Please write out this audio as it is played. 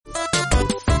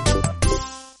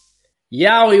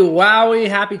Yowie wowie,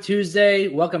 happy Tuesday.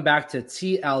 Welcome back to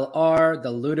TLR, the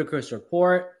Ludicrous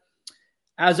Report.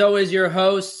 As always, your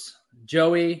hosts,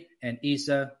 Joey and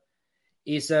Issa.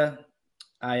 Issa,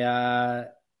 I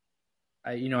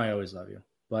always love you.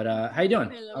 But how you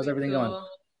doing? How's everything going?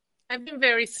 I've been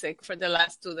very sick for the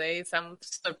last 2 days. I'm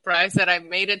surprised that I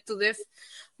made it to this.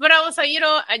 But I was like,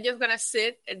 I'm just going to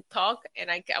sit and talk. And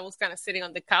I was kind of sitting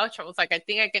on the couch. I was like, I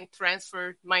think I can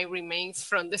transfer my remains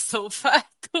from the sofa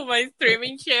to my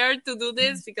streaming chair to do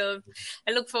this because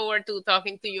I look forward to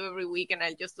talking to you every week. And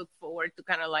I just look forward to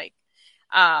kind of like,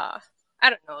 I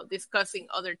don't know, discussing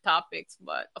other topics.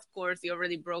 But of course, you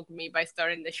already broke me by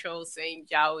starting the show saying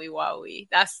Yowie Wowie.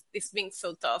 It's been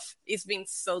so tough. It's been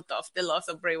so tough, the loss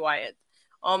of Bray Wyatt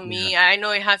on me. I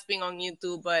know it has been on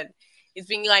YouTube, but it's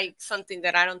been like something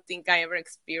that I don't think I ever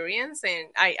experienced. And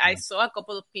I saw a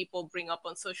couple of people bring up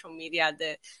on social media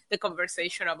the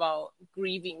conversation about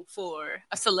grieving for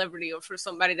a celebrity or for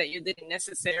somebody that you didn't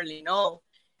necessarily know.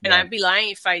 And I'd be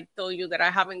lying if I told you that I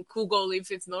haven't Googled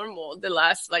if it's normal the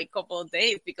last like couple of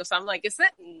days, because I'm like, is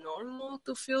it normal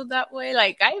to feel that way?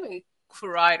 Like I even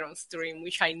cried on stream,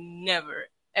 which I never,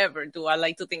 ever do. I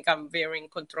like to think I'm very in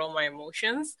control of my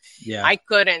emotions. Yeah. I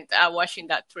couldn't watching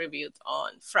that tribute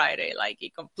on Friday. Like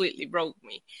it completely broke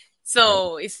me.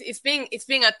 So it's been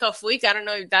a tough week. I don't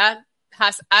know if that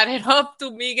has added up to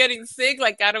me getting sick.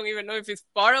 Like I don't even know if it's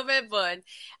part of it, but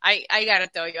I gotta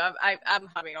tell you, I'm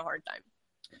having a hard time.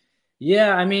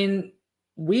 Yeah, I mean,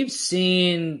 we've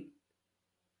seen,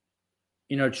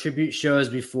 tribute shows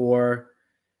before.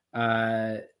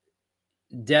 Death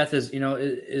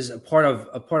is a part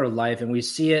of life, and we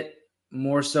see it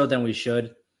more so than we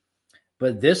should.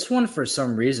 But this one, for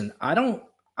some reason,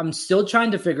 I'm still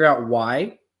trying to figure out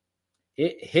why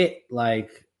it hit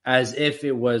like as if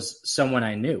it was someone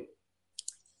I knew.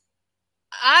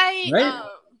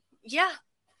 Yeah.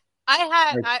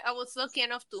 I was lucky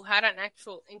enough to have an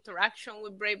actual interaction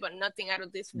with Bray, but nothing out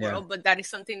of this world. But that is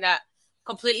something that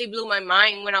completely blew my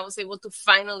mind when I was able to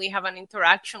finally have an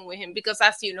interaction with him. Because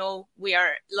as you know, we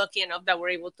are lucky enough that we're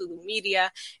able to do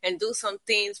media and do some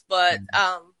things. But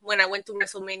when I went to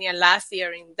WrestleMania last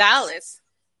year in Dallas,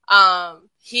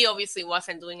 he obviously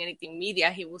wasn't doing anything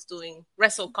media. He was doing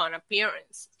WrestleCon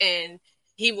appearance. And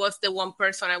he was the one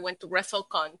person I went to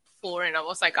WrestleCon for, and I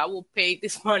was like, I will pay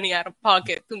this money out of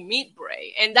pocket to meet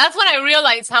Bray. And that's when I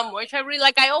realized how much I really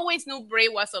like. I always knew Bray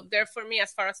was up there for me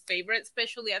as far as favorite,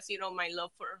 especially as my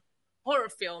love for horror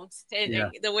films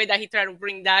and the way that he tried to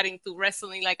bring that into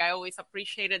wrestling. Like I always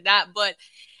appreciated that. But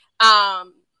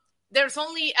there's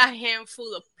only a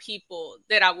handful of people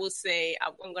that I would say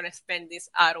I'm going to spend this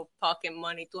out-of-pocket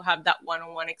money to have that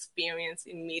one-on-one experience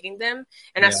in meeting them.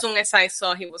 And as soon as I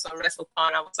saw he was on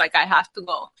WrestleCon, I was like, I have to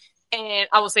go. And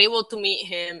I was able to meet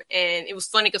him. And it was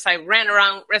funny because I ran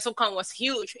around. WrestleCon was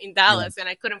huge in Dallas, and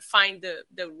I couldn't find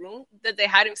the room that they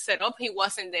had him set up. He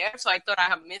wasn't there, so I thought I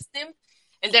had missed him.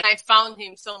 And then I found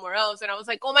him somewhere else, and I was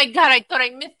like, oh, my God, I thought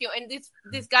I missed you. And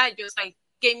this guy just, like,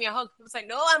 gave me a hug. He was like,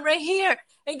 no, I'm right here.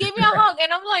 And gave me a hug.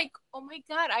 And I'm like, oh, my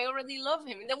God, I already love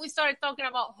him. And then we started talking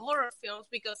about horror films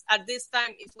because at this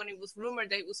time is when it was rumored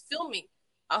that he was filming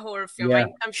a horror film. Yeah.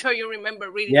 I'm sure you remember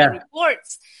reading the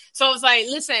reports. So I was like,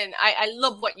 listen, I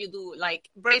love what you do. Like,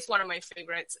 Bray's one of my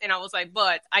favorites. And I was like,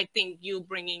 but I think you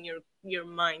bringing your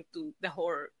mind to the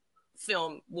horror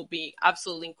film will be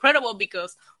absolutely incredible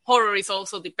because horror is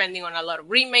also depending on a lot of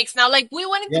remakes. Now, like, we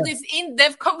went into this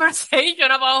in-depth conversation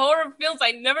about horror films.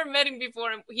 I never met him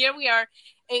before, and here we are.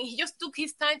 And he just took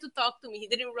his time to talk to me. He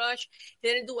didn't rush. He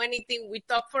didn't do anything. We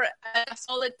talked for a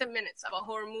solid 10 minutes about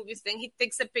horror movies. Then he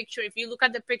takes a picture. If you look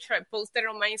at the picture I posted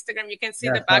on my Instagram, you can see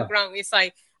the background. It's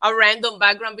like a random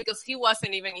background because he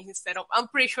wasn't even in his setup. I'm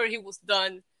pretty sure he was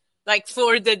done like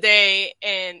for the day,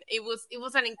 and it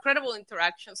was an incredible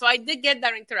interaction. So I did get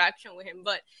that interaction with him,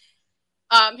 but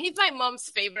he's my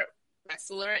mom's favorite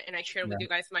wrestler, and I share with you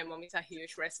guys, my mom is a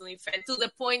huge wrestling fan, to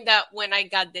the point that when I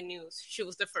got the news, she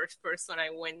was the first person I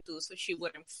went to, so she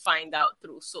wouldn't find out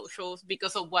through socials.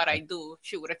 Because of what I do,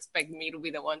 she would expect me to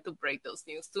be the one to break those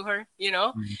news to her,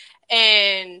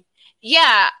 And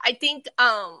I think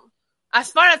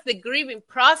as far as the grieving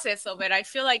process of it, I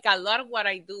feel like a lot of what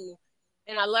I do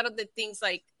and a lot of the things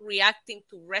like reacting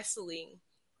to wrestling,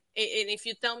 and if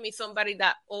you tell me somebody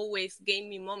that always gave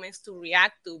me moments to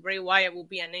react to, Bray Wyatt will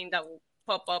be a name that will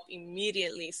pop up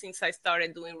immediately since I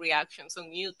started doing reactions on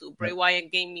YouTube. Bray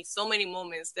Wyatt gave me so many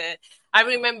moments that I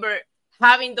remember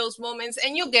having those moments,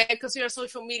 and you get, because you're a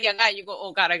social media guy, you go,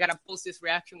 oh God, I gotta post this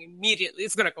reaction immediately.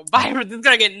 It's gonna go viral. It's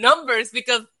gonna get numbers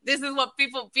because this is what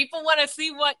people want to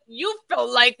see what you felt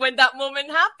like when that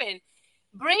moment happened.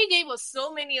 Bray gave us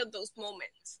so many of those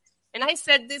moments And I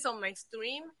said this on my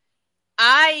stream.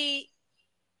 I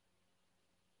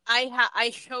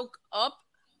choke up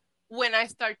when I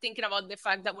start thinking about the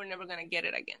fact that we're never gonna get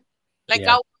it again. Like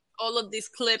I watch all of these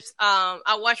clips,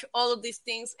 I watch all of these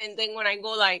things, and then when I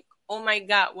go like, oh my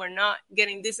God, we're not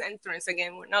getting this entrance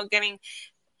again, we're not getting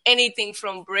anything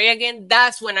from Bray again,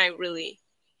 that's when I really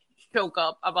choke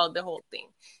up about the whole thing.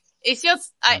 It's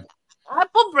just I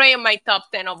put Bray in my top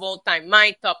 10 of all time,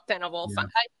 my top 10 of all time.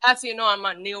 As you know, I'm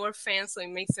a newer fan, so it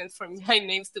makes sense for my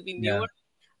names to be newer.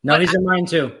 No, he's in mine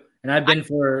too, and I've been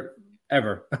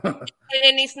forever.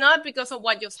 And it's not because of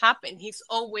what just happened. He's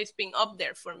always been up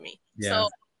there for me. So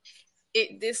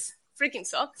this freaking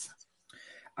sucks.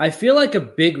 I feel like a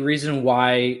big reason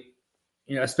why,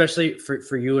 especially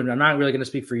for you, and I'm not really going to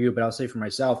speak for you, but I'll say for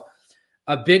myself,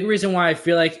 a big reason why I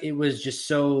feel like it was just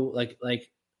so like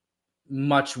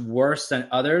much worse than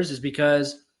others is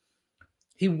because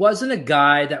he wasn't a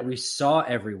guy that we saw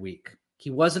every week. He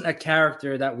wasn't a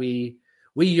character that we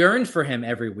yearned for him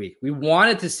every week. We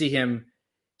wanted to see him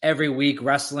every week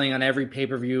wrestling on every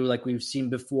pay-per-view like we've seen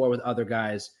before with other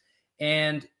guys.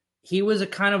 And he was a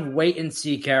kind of wait and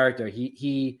see character.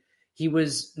 He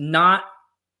was not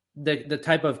the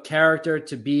type of character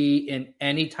to be in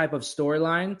any type of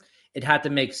storyline. It had to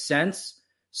make sense.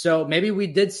 So maybe we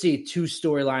did see 2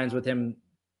 storylines with him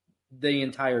the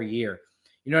entire year.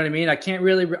 You know what I mean? I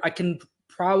can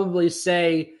probably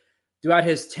say throughout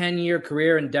his 10-year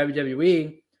career in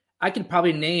WWE, I could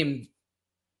probably name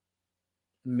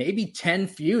maybe 10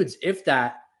 feuds, if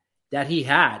that he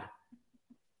had.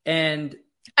 And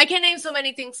I can name so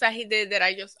many things that he did that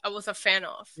I was a fan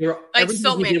of.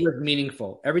 Everything he did was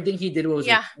meaningful. Everything he did was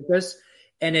with purpose,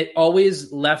 and it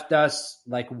always left us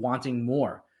like wanting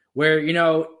more. Where,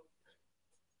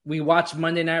 we watch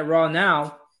Monday Night Raw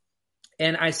now,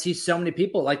 and I see so many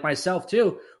people like myself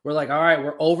too. We're like, all right,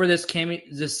 we're over this Sami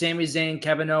Zayn,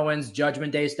 Kevin Owens,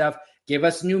 Judgment Day stuff. Give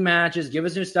us new matches, give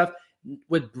us new stuff.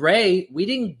 With Bray, we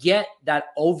didn't get that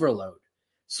overload.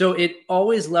 So it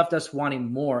always left us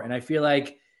wanting more. And I feel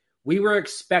like we were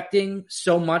expecting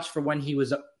so much for when he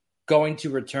was going to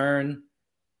return.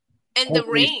 And the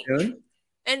range. Soon.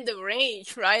 And the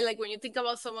range, right? Like when you think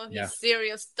about some of his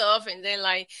serious stuff, and then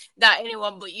like that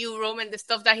Anyone But You, Roman, the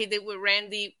stuff that he did with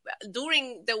Randy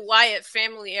during the Wyatt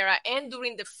family era and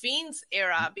during the Fiend's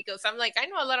era, because I'm like, I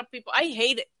know a lot of people, I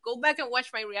hate it. Go back and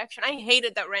watch my reaction. I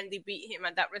hated that Randy beat him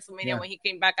at that WrestleMania when he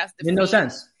came back as the Fiend. No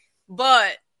sense.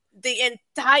 But the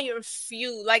entire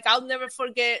feud, like I'll never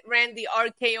forget Randy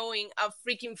RKOing a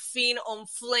freaking Fiend on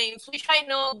flames, which I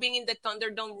know being in the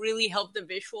Thunderdome really helped the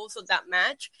visuals of that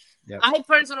match. Yep. I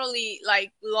personally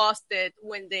lost it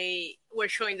when they were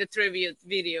showing the tribute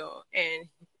video and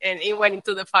it went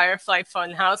into the Firefly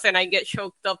Funhouse, and I get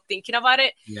choked up thinking about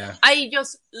it. Yeah. I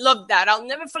just love that. I'll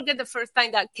never forget the first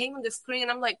time that came on the screen,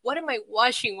 and I'm like, what am I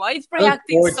watching? Why is Bray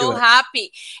acting so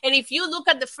happy? And if you look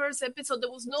at the first episode,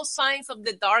 there was no signs of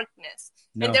the darkness.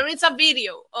 No. And there is a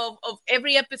video of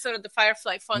every episode of the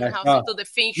Firefly Funhouse until the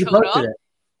Fiend showed up.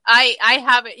 I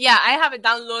have it. Yeah, I have it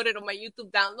downloaded on my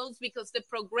YouTube downloads, because the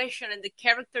progression and the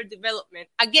character development,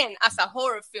 again, as a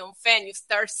horror film fan, you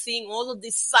start seeing all of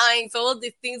these signs, all of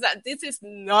these things that this is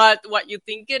not what you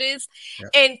think it is. Yeah.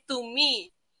 And to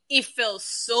me, it felt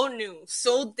so new,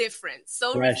 so different,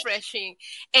 so refreshing.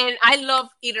 And I love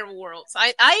Either Worlds. I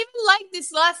even like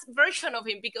this last version of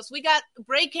him, because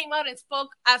Bray came out and spoke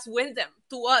as Wyndham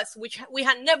to us, which we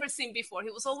had never seen before.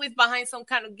 He was always behind some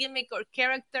kind of gimmick or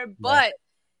character, but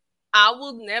I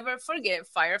will never forget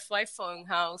Firefly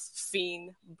Funhouse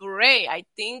Fiend Bray. I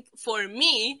think for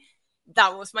me,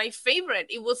 that was my favorite.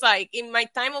 It was like in my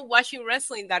time of watching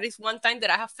wrestling, that is one time that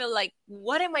I have felt like,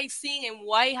 what am I seeing and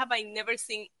why have I never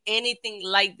seen anything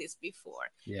like this before?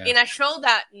 Yeah. In a show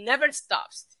that never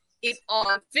stops. It's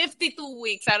on 52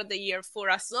 weeks out of the year for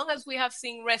as long as we have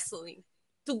seen wrestling.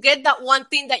 To get that one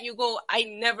thing that you go, I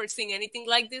never seen anything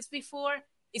like this before,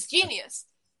 it's genius.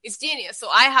 It's genius. So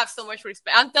I have so much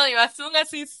respect. I'm telling you, as soon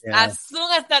as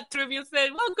that tribute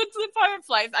said, "Welcome to the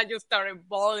Fireflies," I just started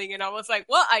bawling, and I was like,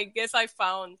 "Well, I guess I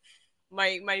found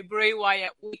my Bray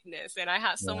Wyatt weakness." And I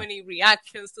had so many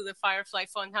reactions to the Firefly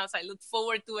Funhouse. I look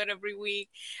forward to it every week.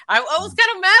 I was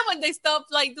kind of mad when they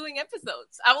stopped doing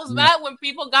episodes. I was mad when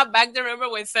people got back there.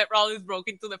 Remember when Seth Rollins broke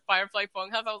into the Firefly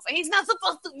Funhouse? I was like, he's not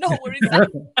supposed to know where it's at.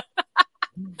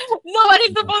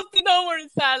 Nobody's supposed to know where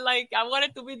it's at. I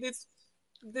wanted to be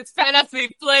this fantasy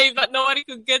place that nobody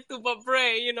could get to but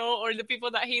Bray, or the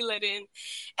people that he let in.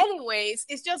 Anyways,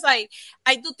 it's just I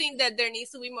do think that there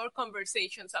needs to be more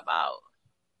conversations about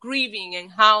grieving and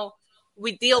how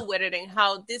we deal with it and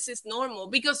how this is normal,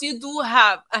 because you do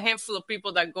have a handful of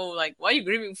people that go like, why are you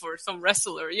grieving for some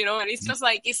wrestler, and it's just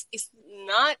like, it's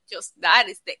not just that,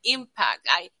 it's the impact.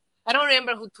 I don't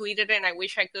remember who tweeted it, and I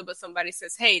wish I could, but somebody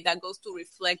says, hey, that goes to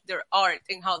reflect their art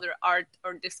and how their art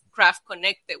or this craft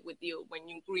connected with you when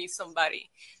you grieve somebody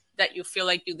that you feel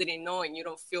like you didn't know and you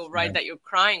don't feel right that you're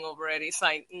crying over it. It's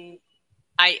like,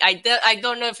 I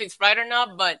don't know if it's right or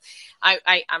not, but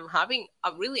I'm having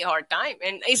a really hard time.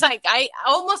 And it's like, I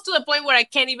almost to the point where I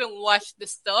can't even watch the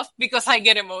stuff because I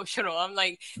get emotional. I'm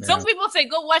like, some people say,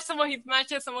 go watch some of his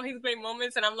matches, some of his great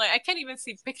moments. And I'm like, I can't even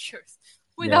see pictures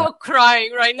without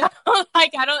crying right now.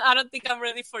 Like, I don't think I'm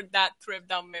ready for that trip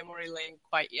down memory lane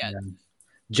quite yet. Yeah.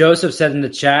 Joseph said in the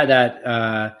chat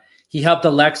that he helped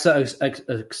Alexa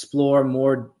explore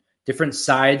more different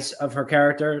sides of her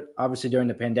character, obviously during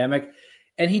the pandemic.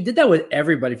 And he did that with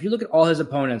everybody. If you look at all his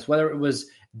opponents, whether it was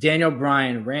Daniel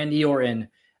Bryan, Randy Orton,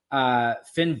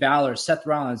 Finn Balor, Seth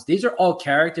Rollins, these are all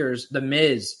characters, The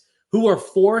Miz, who were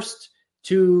forced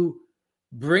to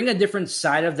bring a different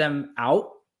side of them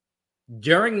out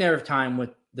during their time with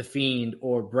The Fiend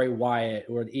or Bray Wyatt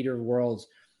or the Eater of Worlds.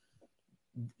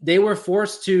 They were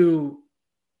forced to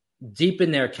deepen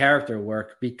their character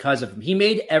work because of him. He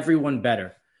made everyone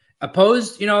better.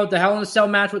 Opposed, the Hell in a Cell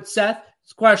match with Seth,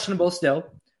 it's questionable still,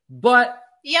 but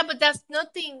that's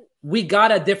nothing. We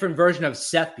got a different version of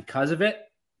Seth because of it.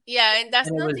 Yeah, and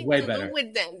that's nothing to do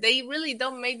with them. They really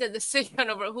don't make the decision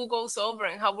over who goes over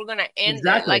and how we're gonna end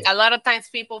it. Like, a lot of times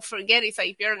people forget, it's like,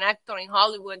 if you're an actor in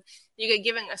Hollywood, you get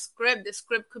given a script. The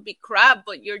script could be crap,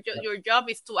 but your job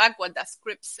is to act what that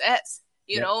script says.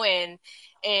 know, and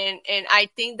I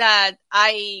think that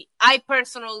I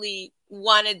personally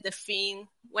wanted The Fiend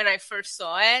when I first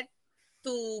saw it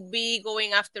to be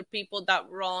going after people that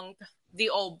wronged the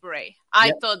old Bray.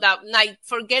 I thought that, like,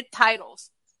 forget titles.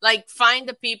 Like, find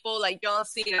the people like John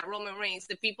Cena, Roman Reigns,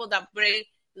 the people that Bray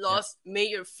lost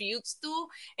major feuds to,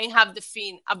 and have The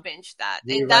Fiend avenge that.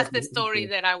 And that's the story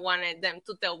that I wanted them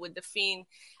to tell with The Fiend.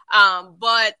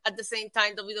 But at the same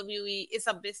time, WWE is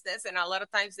a business, and a lot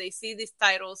of times they see these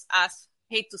titles as,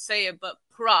 hate to say it, but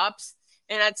props.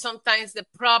 And that sometimes the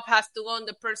prop has to go on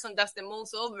the person that's the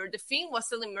most over. The Fiend was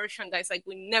selling merchandise like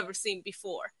we never seen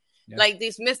before. Like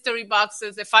these mystery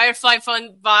boxes, the Firefly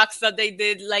Fun box that they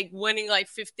did, like winning like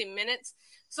 15 minutes.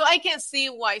 So I can see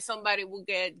why somebody would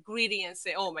get greedy and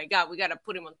say, oh my God, we got to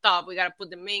put him on top. We got to put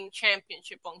the main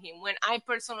championship on him. When I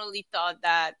personally thought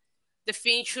that The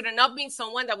Fiend should have not been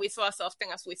someone that we saw as often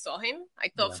as we saw him. I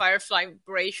thought Firefly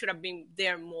Bray should have been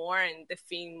there more and The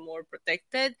Fiend more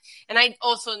protected. And I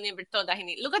also never thought that he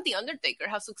needed. Look at The Undertaker,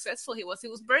 how successful he was. He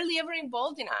was barely ever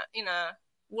involved in a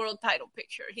world title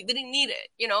picture. He didn't need it,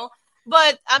 you know?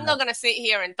 But I'm not going to sit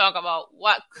here and talk about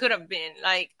what could have been.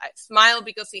 Like, I smile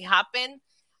because it happened.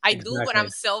 I do, but I'm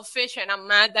selfish and I'm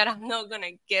mad that I'm not going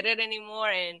to get it anymore.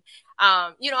 And,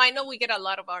 you know, I know we get a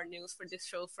lot of our news for this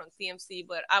show from TMC,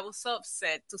 but I was so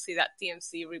upset to see that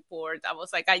TMC report. I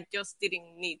was like, I just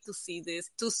didn't need to see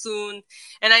this too soon.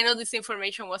 And I know this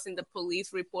information was in the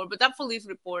police report, but that police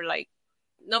report, like,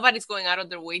 nobody's going out of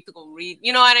their way to go read.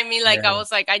 You know what I mean? Like, I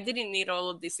was like, I didn't need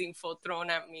all of this info thrown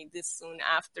at me this soon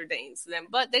after the incident.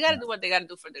 But they got to do what they got to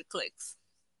do for their clicks.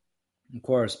 Of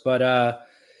course. But,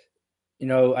 you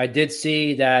know, I did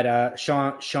see that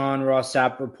Sean Ross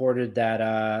Sapp reported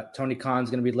that Tony Khan's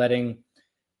going to be letting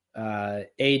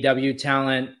AEW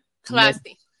talent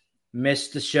miss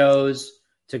the shows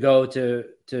to go to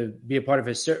be a part of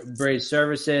his Bray's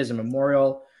services and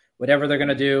memorial. Whatever they're going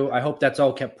to do, I hope that's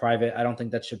all kept private. I don't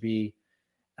think that should be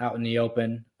out in the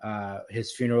open,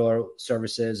 his funeral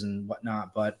services and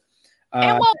whatnot. But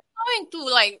and well, going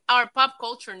to like our pop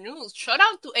culture news, shout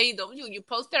out to AEW. You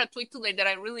posted a tweet today that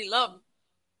I really love.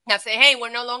 I say, hey,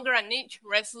 we're no longer a niche.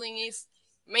 Wrestling is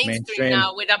mainstream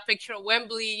now, with that picture of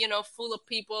Wembley, you know, full of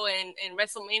people and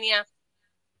WrestleMania.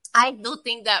 I do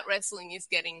think that wrestling is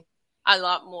getting a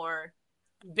lot more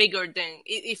bigger than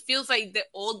it feels like the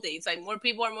old days. Like, more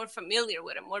people are more familiar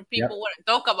with it, more people want to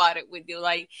talk about it with you,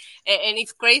 like, and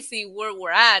it's crazy where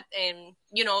we're at. And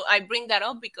you know, I bring that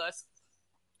up because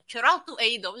shout out to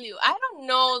AEW. I don't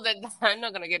know that I'm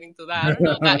not gonna get into that. I don't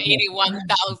know if that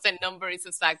 81,000 number is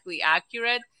exactly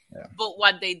accurate, but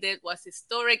what they did was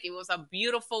historic. It was a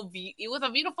beautiful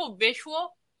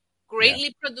visual,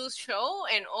 greatly produced show,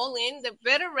 and all in. The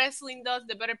better wrestling does,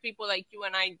 the better people like you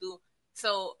and I do.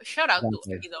 So shout out to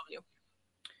AEW.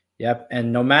 Yep.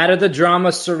 And no matter the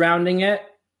drama surrounding it,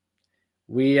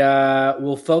 we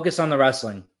will focus on the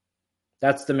wrestling.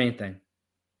 That's the main thing.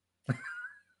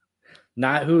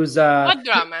 Not who's what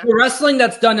drama? The wrestling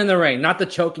that's done in the ring, not the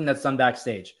choking that's done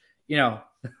backstage. You know.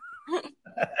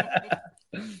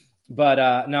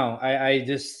 But no, I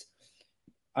just,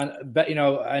 but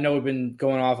I know we've been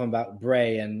going off about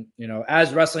Bray, and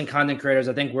as wrestling content creators,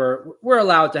 I think we're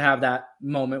allowed to have that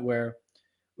moment where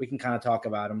we can kind of talk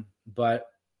about him. But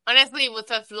honestly, it was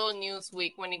a slow news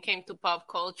week when it came to pop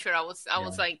culture. I was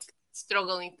like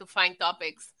struggling to find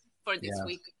topics for this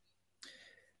week.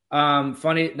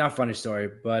 Funny, not funny story,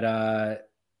 but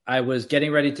I was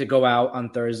getting ready to go out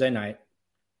on Thursday night.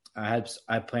 I had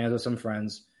plans with some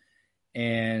friends,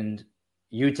 and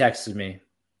you texted me,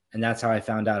 and that's how I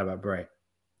found out about Bray.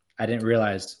 I didn't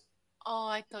realize. Oh,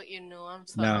 I thought you knew. I'm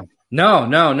sorry.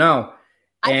 No.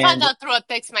 I found out through a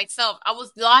text myself. I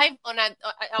was live on a.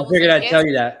 I figured I'd tell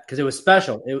you that because it was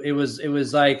special. It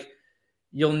was like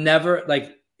you'll never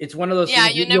like. It's one of those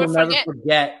things you'll never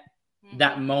forget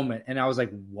that moment. And I was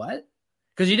like, what?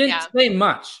 Because you didn't say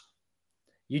much.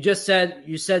 You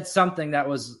said something that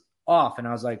was off, and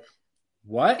I was like,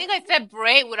 what? I think I said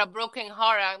Bray with a broken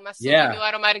heart. I'm assuming you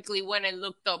automatically went and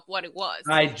looked up what it was.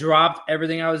 I dropped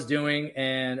everything I was doing,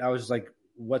 and I was like,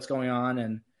 what's going on?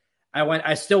 And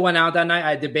I still went out that night.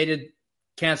 I debated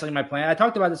canceling my plan. I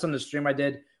talked about this on the stream I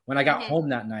did when I got home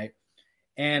that night.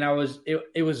 And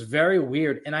it was very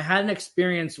weird. And I had an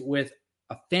experience with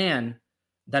a fan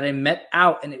that I met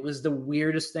out, and it was the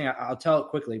weirdest thing. I'll tell it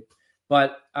quickly.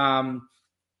 But I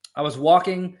was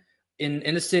walking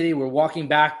in the city. We're walking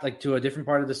back like to a different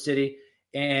part of the city,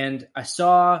 and I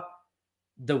saw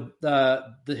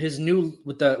his new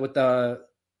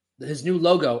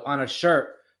logo on a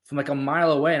shirt from like a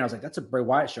mile away, and I was like, that's a Bray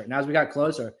Wyatt shirt. And as we got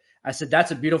closer, I said,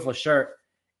 that's a beautiful shirt.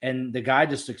 And the guy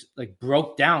just like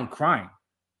broke down crying.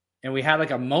 And we had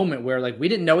like a moment where like we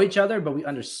didn't know each other, but we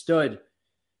understood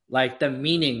like the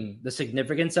meaning, the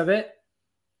significance of it.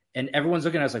 And everyone's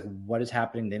looking at us like, what is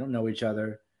happening? They don't know each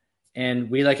other. And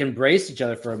we like embraced each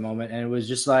other for a moment. And it was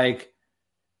just like,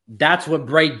 that's what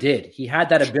Bray did. He had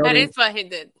that ability. That is what he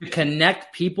did. To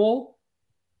connect people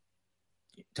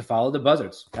to follow the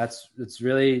buzzards. It's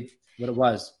really what it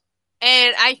was.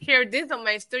 And I shared this on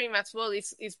my stream as well.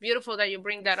 It's beautiful that you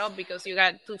bring that up because you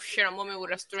got to share a moment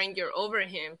with a stranger over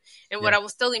him. And what I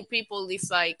was telling people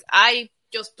is like, I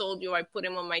just told you I put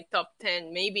him on my top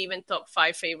 10, maybe even top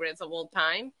 5 favorites of all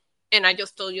time. And I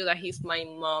just told you that he's my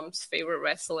mom's favorite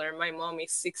wrestler. My mom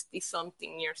is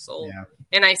 60-something years old. Yeah.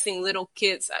 And I seen little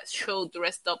kids at show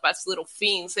dressed up as little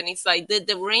fiends. And it's like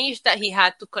the range that he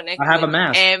had to connect with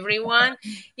everyone.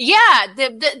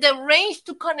 The range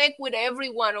to connect with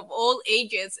everyone of all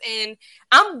ages. And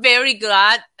I'm very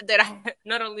glad that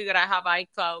not only that I have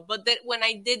iCloud, but that when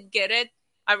I did get it,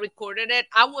 I recorded it.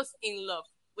 I was in love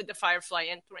with the Firefly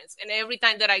entrance, and every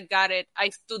time that I got it, I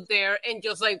stood there and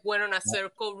just like went on a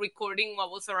circle recording what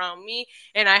was around me.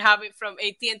 And I have it from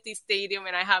AT&T Stadium,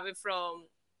 and I have it from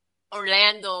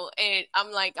Orlando, and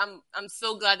I'm like, I'm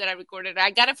so glad that I recorded it.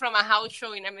 I got it from a house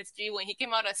show in MSG when he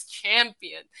came out as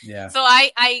champion. Yeah. So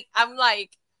I'm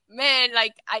like, man,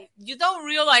 like you don't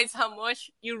realize how much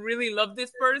you really love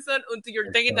this person until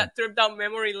you're taking that trip down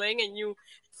memory lane, and you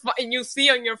see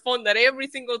on your phone that every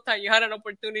single time you had an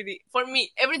opportunity, for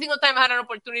me, every single time I had an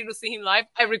opportunity to see him live,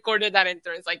 I recorded that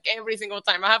entrance, like every single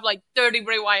time. I have like 30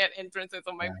 Bray Wyatt entrances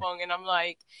on my phone, and I'm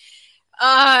like,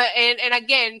 and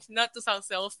again, not to sound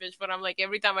selfish, but I'm like,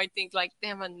 every time I think like,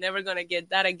 damn, I'm never going to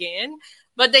get that again.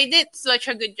 But they did such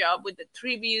a good job with the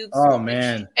tributes. Oh,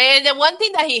 man. And the one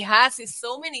thing that he has is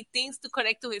so many things to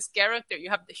connect to his character.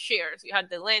 You have the shares, you have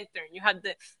the lantern, you have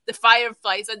the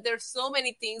fireflies, and there's so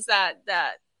many things that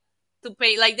to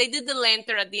pay. Like they did the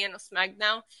lantern at the end of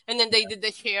SmackDown, and then they did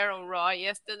the share on Raw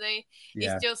yesterday.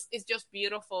 Yeah. It's just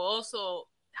beautiful. Also,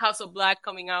 House of Black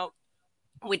coming out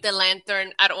with the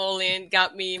lantern at All In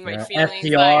got me in my feelings.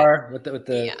 FTR like, with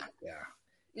the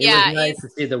It was nice to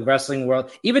see the wrestling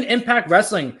world. Even Impact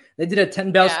Wrestling, they did a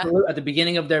 10-bell salute at the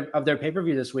beginning of their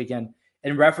pay-per-view this weekend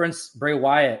in reference Bray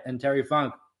Wyatt and Terry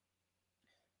Funk.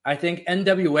 I think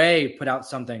NWA put out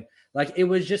something. Like it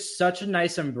was just such a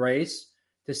nice embrace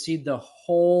to see the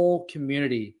whole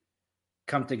community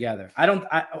come together. I don't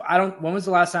when was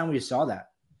the last time we saw that?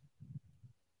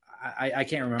 I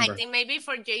can't remember. I think maybe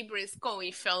for Jay Briscoe,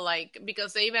 it felt like,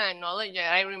 because they even acknowledged it.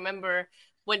 I remember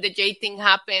when the Jay thing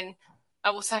happened,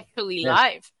 I was actually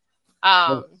live.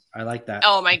 I like that.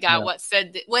 Oh my God!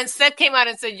 When Seth came out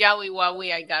and said Yowie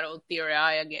Wowie, I got all teary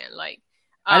eye again. Like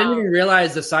I didn't even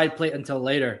realize the side plate until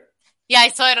later. Yeah, I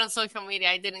saw it on social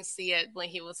media. I didn't see it when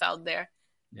he was out there.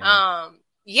 Yeah.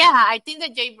 I think the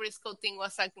Jay Briscoe thing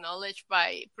was acknowledged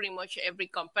by pretty much every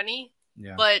company.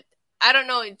 Yeah. But I don't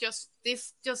know.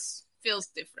 This just feels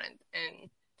different, and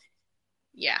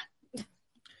yeah.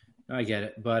 I get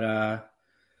it, but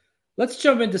let's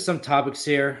jump into some topics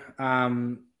here.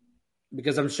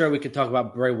 because I'm sure we could talk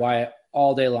about Bray Wyatt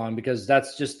all day long, because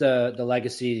that's just the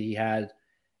legacy he had,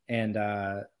 and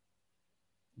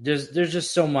there's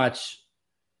just so much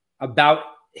about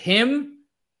him,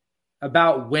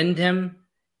 about Wyndham,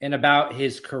 and about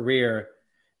his career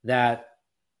that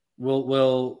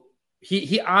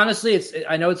he honestly,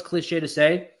 I know it's cliche to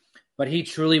say, but he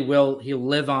truly he'll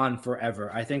live on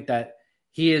forever. I think that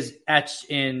he is etched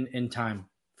in time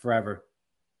forever.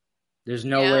 There's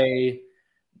no way.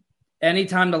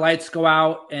 Anytime the lights go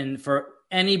out and for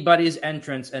anybody's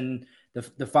entrance and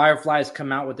the Fireflies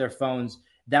come out with their phones,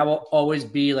 that will always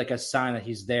be like a sign that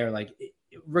he's there. Like,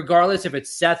 regardless if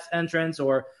it's Seth's entrance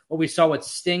or what we saw with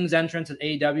Sting's entrance at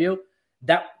AEW,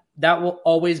 that will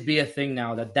always be a thing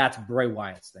now. That's Bray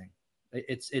Wyatt's thing.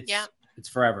 It's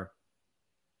forever.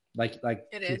 Like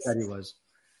he said he was.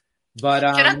 But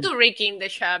shout out to Ricky in the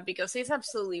chat, because he's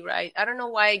absolutely right. I don't know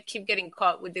why I keep getting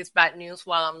caught with this bad news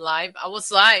while I'm live. I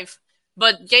was live,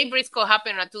 but Jay Briscoe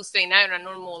happened on a Tuesday night on a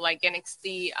normal like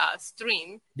NXT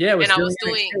stream. Yeah, and I was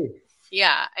doing NXT.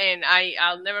 Yeah, and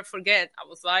I'll never forget. I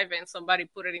was live and somebody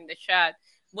put it in the chat.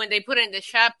 When they put it in the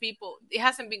chat, it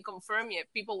hasn't been confirmed yet.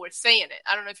 People were saying it.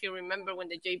 I don't know if you remember when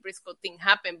the Jay Briscoe thing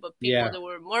happened, but there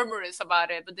were murmurs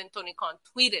about it. But then Tony Khan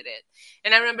tweeted it.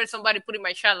 And I remember somebody put in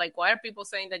my chat, like, why are people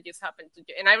saying that just happened to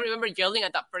Jay? And I remember yelling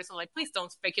at that person, like, please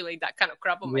don't speculate that kind of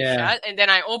crap on my chat. And then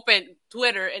I opened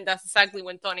Twitter, and that's exactly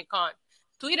when Tony Khan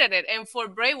tweeted it. And for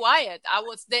Bray Wyatt,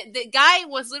 the guy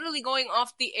was literally going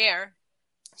off the air.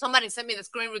 Somebody sent me the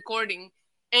screen recording.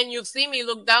 And you see me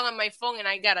look down at my phone, and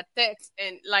I got a text,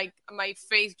 and like my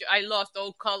face, I lost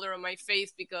all color on my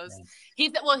face because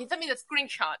he sent me the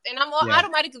screenshot, and I'm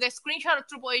automatically the screenshot of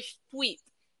Triple H tweet,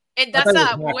 and that's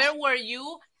where were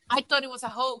you? I thought it was a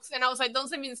hoax, and I was like, don't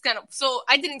send me this kind of. So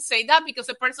I didn't say that because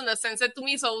the person that sends it to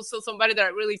me is also somebody that I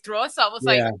really trust. So I was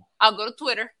like, I'll go to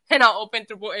Twitter and I'll open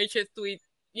Triple H's tweet.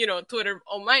 Twitter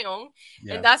on my own.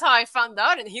 And that's how I found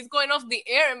out. And he's going off the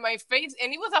air in my face.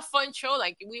 And it was a fun show.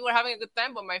 Like, we were having a good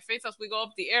time, but my face as we go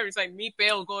off the air is like me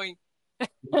pale going.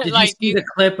 Did you see the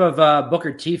clip of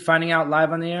Booker T finding out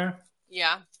live on the air?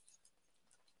 Yeah.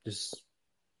 Just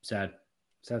sad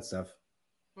stuff.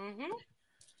 Mm-hmm.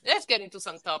 Let's get into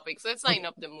some topics. Let's line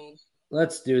up the mood.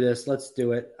 Let's do this. Let's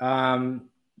do it.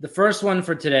 The first one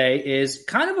for today is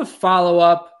kind of a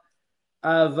follow-up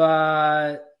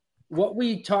of what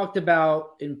we talked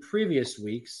about in previous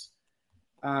weeks.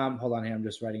 Hold on here. I'm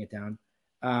just writing it down.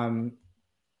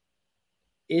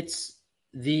 It's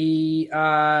the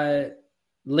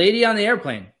lady on the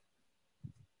airplane.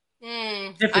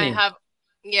 Tiffany.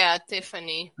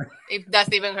 Tiffany. If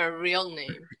that's even her real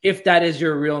name. If that is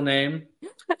your real name.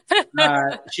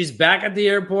 She's back at the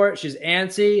airport. She's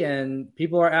antsy, and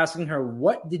people are asking her,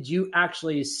 what did you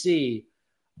actually see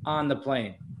on the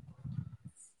plane?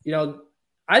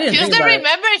 I didn't. She doesn't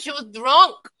remember. She was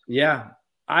drunk. Yeah,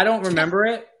 I don't remember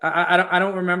it. I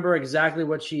don't remember exactly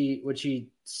what she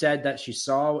said that she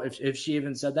saw, if she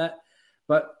even said that.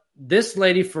 But this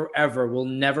lady forever will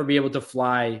never be able to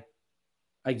fly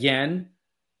again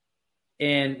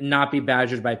and not be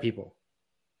badgered by people.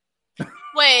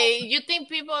 Wait, you think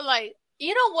people like?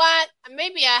 You know what?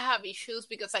 Maybe I have issues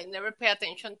because I never pay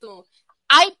attention to.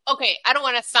 I don't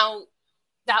want to sound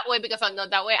that way because I'm not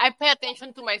that way. I pay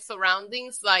attention to my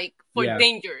surroundings, like for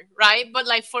danger, right? But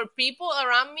like for people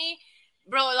around me,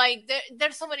 bro, like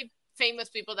there's so many famous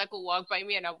people that could walk by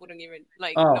me and I wouldn't even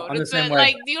notice it.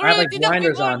 Like, do you really think that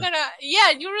people are gonna?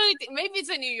 Yeah, you really think maybe it's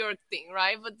a New York thing,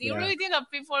 right? But do you really think that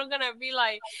people are gonna be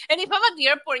like? And if I'm at the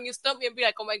airport and you stop me and be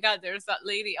like, "Oh my God, there's that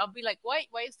lady," I'll be like, "Why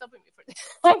are you stopping me for this?"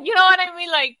 You know what I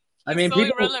mean? Like.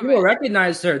 People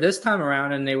recognized her this time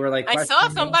around, and they were like, I saw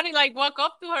somebody like walk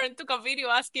up to her and took a video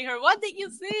asking her, "What did you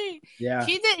see?" Yeah,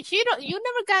 you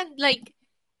never got like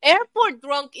airport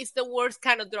drunk is the worst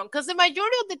kind of drunk because the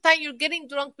majority of the time you're getting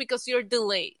drunk because you're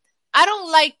delayed. I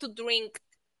don't like to drink.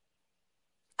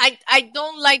 I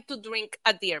don't like to drink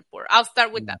at the airport. I'll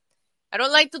start with that. I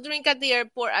don't like to drink at the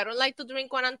airport. I don't like to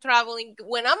drink when I'm traveling.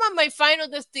 When I'm at my final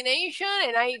destination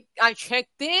and I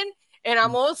checked in and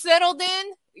I'm all settled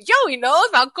in. Joey knows.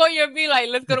 I'll call you and be like,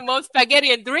 let's go to Mom's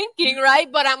Spaghetti and drinking, right?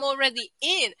 But I'm already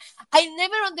in. I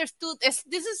never understood. This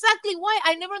is exactly why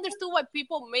I never understood why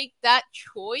people make that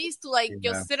choice to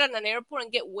just sit at an airport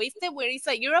and get wasted. Where it's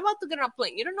like you're about to get on a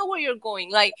plane, you don't know where you're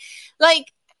going.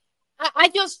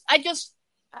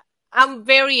 I'm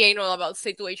very anal about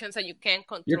situations that you can't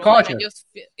control. You're cautious.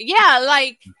 Because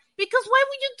why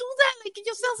would you do that? Like it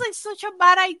just sounds like such a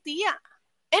bad idea.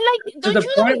 And to the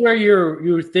point where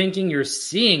you're thinking you're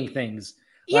seeing things.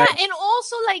 Yeah, and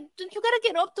also don't you gotta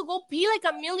get up to go pee like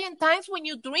a million times when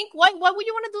you drink? Why would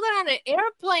you want to do that on an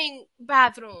airplane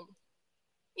bathroom?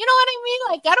 You know what I mean?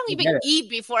 Like, I don't I even get it. eat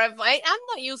before I fight. I'm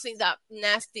not using that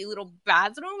nasty little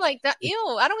bathroom like that.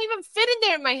 Ew, I don't even fit in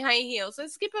there in my high heels.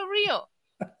 Let's keep it real.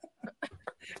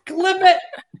 Clip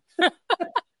it.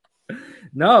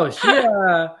 No, she.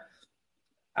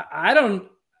 I don't.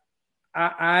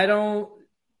 I don't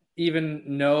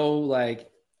even know. Like,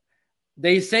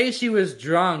 they say she was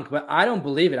drunk, but I don't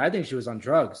believe it. I think she was on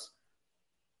drugs.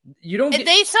 You don't. And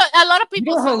they saw a lot of You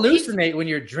people. don't hallucinate when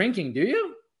you're drinking, do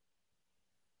you?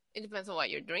 It depends on what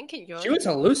you're drinking, Joey. She was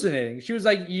hallucinating. She was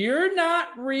like, "You're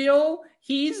not real.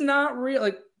 He's not real."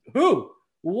 Like, who?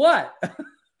 What?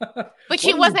 But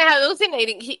she wasn't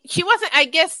hallucinating. She wasn't, I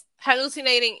guess,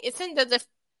 hallucinating. Isn't the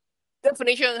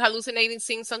definition of hallucinating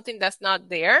seeing something that's not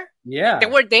there? Yeah. They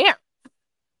were there.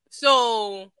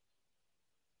 So,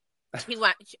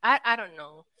 I don't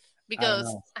know.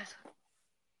 Because,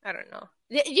 I don't know.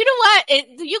 You know what?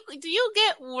 Do you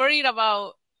get worried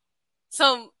about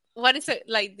what is it,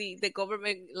 like the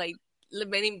government, like,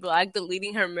 Men in Black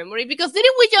deleting her memory? Because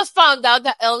didn't we just found out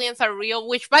that aliens are real?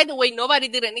 Which, by the way, nobody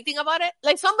did anything about it.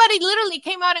 Like, somebody literally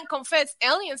came out and confessed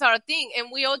aliens are a thing, and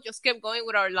we all just kept going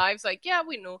with our lives. Like, yeah,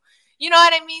 we know. You know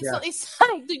what I mean? Yeah. So it's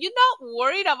like, do you not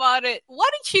worried about it?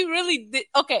 What did she really did?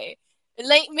 Okay,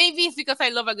 like, maybe it's because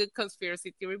I love a good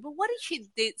conspiracy theory, but what if she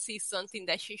did see something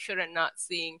that she should have not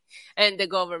seen, and the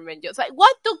government just, like,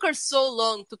 what took her so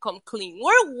long to come clean?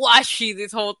 Where was she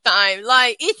this whole time?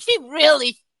 Like, is she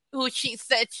really who she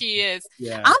said she is?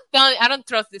 Yeah. I'm telling you, I don't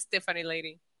trust this Stephanie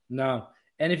lady. No.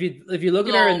 And if you look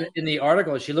at her in the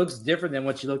article, she looks different than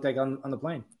what she looked like on the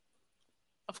plane.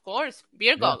 Of course.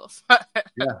 Beer goggles.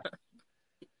 Yeah.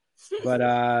 But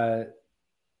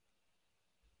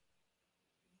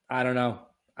I don't know.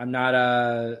 I'm not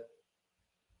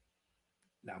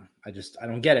no, I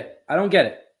don't get it. I don't get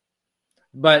it.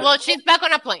 But well, she's back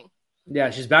on a plane. Yeah,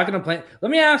 she's back on a plane. Let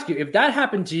me ask you, if that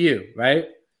happened to you, right?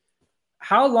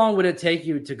 How long would it take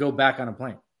you to go back on a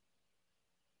plane?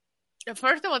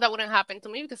 First of all, that wouldn't happen to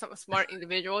me because I'm a smart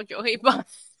individual, Joey. But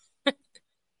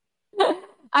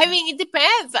I mean, it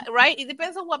depends, right? It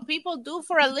depends on what people do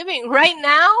for a living. Right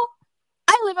now,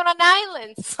 I live on an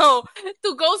island, so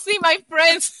to go see my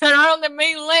friends that are on the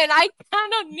mainland, I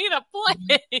kind of need a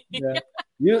plane. Yeah.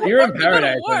 You're in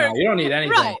paradise right now. You don't need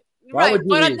anything. Right, Why would you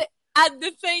but leave? At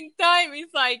the same time,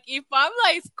 it's like, if I'm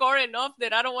like score enough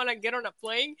that I don't want to get on a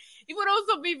plane, it would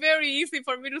also be very easy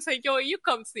for me to say, Joey, you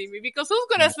come see me, because who's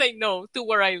going to say no to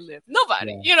where I live?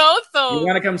 Nobody, you know? So you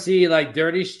want to come see like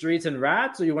dirty streets and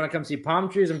rats, or you want to come see palm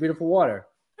trees and beautiful water?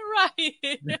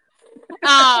 Right.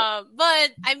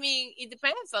 But I mean, it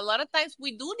depends. A lot of times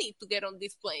we do need to get on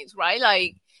these planes, right?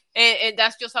 Like, and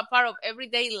that's just a part of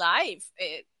everyday life.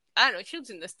 I don't know, shoots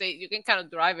in the States, you can kind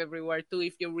of drive everywhere too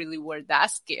if you really were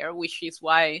that scared, which is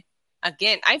why,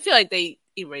 again, I feel like they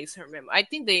erased her memory. I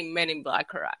think they Men in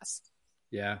Black her ass.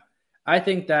 Yeah. I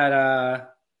think that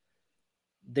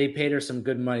they paid her some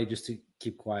good money just to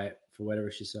keep quiet for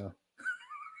whatever she saw.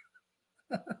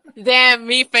 Damn,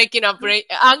 me faking a break.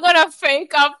 I'm going to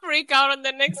fake a freak out on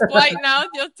the next flight now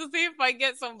just to see if I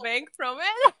get some bank from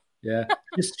it. Yeah.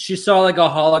 She saw like a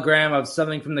hologram of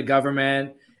something from the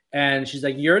government. And she's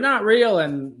like, "You're not real,"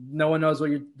 and no one knows what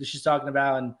she's talking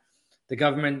about. And the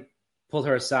government pulled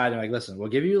her aside and like, "Listen, we'll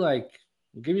give you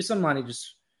some money.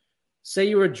 Just say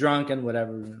you were drunk and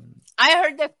whatever." I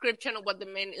heard the description of what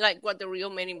the real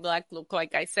Men in Black look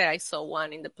like. I said I saw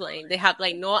one in the plane. They have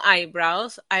like no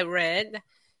eyebrows. I read.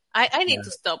 I need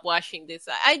to stop watching this.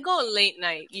 I go on late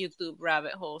night YouTube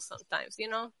rabbit hole sometimes. You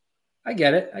know. I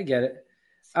get it.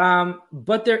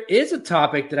 But there is a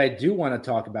topic that I do want to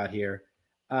talk about here.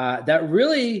 That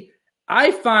really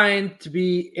I find to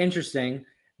be interesting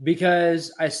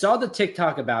because I saw the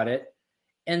TikTok about it,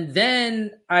 and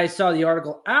then I saw the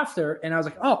article after, and I was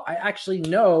like, oh, I actually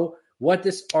know what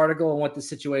this article and what the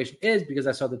situation is because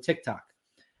I saw the TikTok.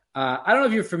 I don't know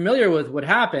if you're familiar with what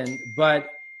happened, but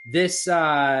this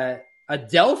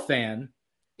Adele fan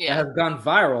that has gone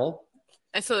viral.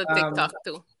 I saw the TikTok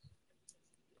too.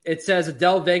 It says,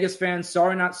 Adele Vegas fan,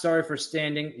 sorry, not sorry for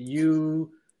standing.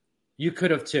 You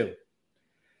could have too.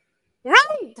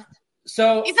 Right.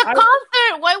 So it's a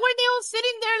concert. Why were they all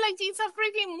sitting there like it's a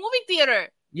freaking movie theater?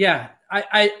 Yeah.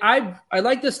 I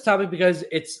like this topic because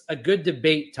it's a good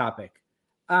debate topic.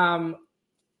 I've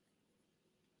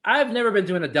never been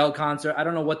to an Adele concert. I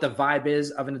don't know what the vibe is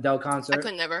of an Adele concert. I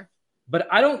could never. But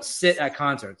I don't sit at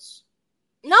concerts.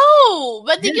 No,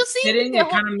 but did you see sitting? It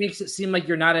kind of makes it seem like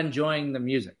you're not enjoying the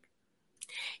music.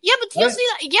 Yeah, but you see,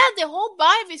 the whole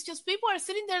vibe is just people are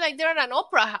sitting there like they're at an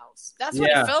opera house. That's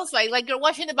what it feels like you're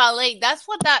watching the ballet. That's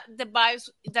what the vibes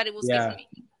that it was giving me.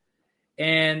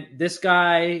 And this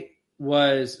guy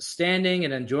was standing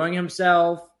and enjoying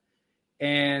himself,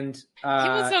 and he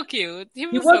was so cute. He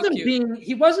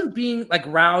wasn't being like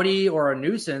rowdy or a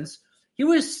nuisance. He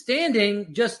was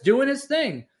standing, just doing his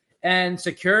thing, and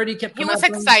security kept coming up to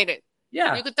him. He was excited.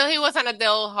 Yeah, you could tell he was an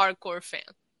Adele hardcore fan.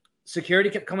 Security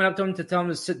kept coming up to him to tell him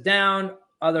to sit down.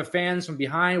 Other fans from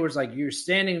behind was like, "You're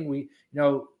standing,"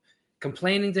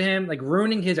 complaining to him, like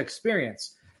ruining his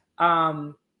experience.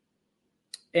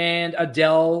 And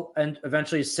Adele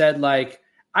eventually said, like,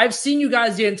 "I've seen you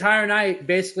guys the entire night,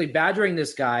 basically badgering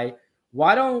this guy.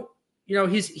 Why don't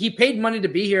he paid money to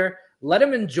be here? Let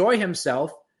him enjoy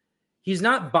himself. He's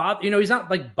not he's not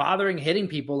like bothering hitting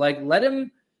people. Like, let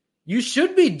him." You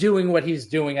should be doing what he's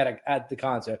doing at the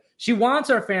concert. She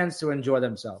wants our fans to enjoy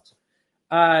themselves.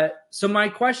 So my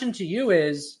question to you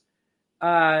is,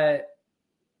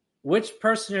 which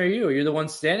person are you? Are you the one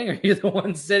standing or are you the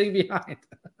one sitting behind?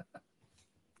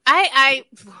 I'm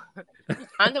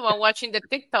the one watching the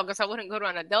TikTok because I wouldn't go to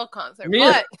an Adele concert.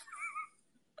 But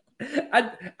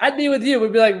I'd be with you.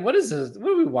 We'd be like, what is this?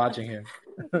 What are we watching here?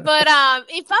 But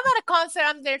if I'm at a concert,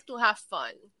 I'm there to have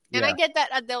fun. And I get that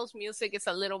Adele's music is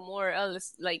a little more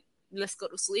let's go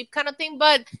to sleep kind of thing.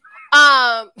 But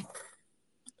I'm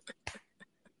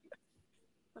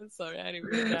sorry, I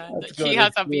didn't mean that. She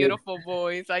has a beautiful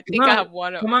voice. I think I have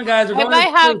one of them. Come on, guys. We're going to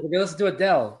sleep. We're listen to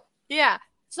Adele. Yeah.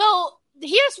 So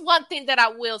here's one thing that I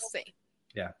will say.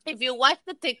 Yeah. If you watch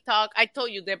the TikTok, I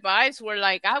told you the vibes were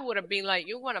like, I would have been like,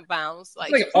 you want to bounce.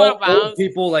 Like old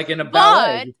people like in a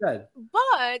ballet, you said.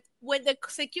 But when the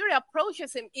security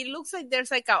approaches him, it looks like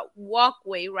there's like a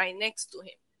walkway right next to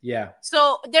him. Yeah.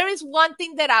 So there is one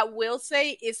thing that I will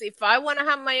say is if I want to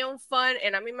have my own fun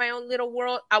and I'm in my own little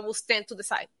world, I will stand to the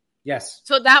side. Yes.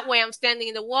 So that way I'm standing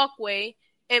in the walkway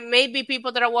and maybe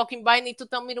people that are walking by need to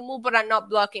tell me to move, but I'm not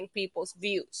blocking people's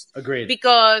views. Agreed.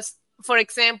 Because, for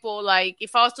example, like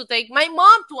if I was to take my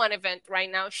mom to an event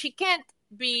right now, she can't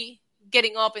be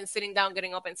getting up and sitting down,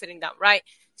 right?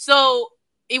 So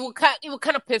it would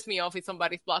kind of piss me off if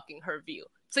somebody's blocking her view.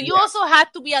 So you also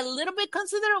have to be a little bit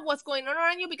considerate of what's going on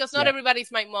around you because not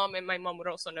everybody's my mom, and my mom would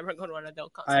also never go to an Adele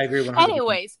concert. I agree 100%.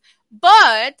 Anyways,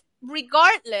 but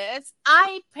regardless,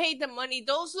 I paid the money.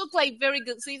 Those look like very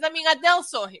good seats. I mean, Adele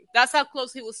saw him. That's how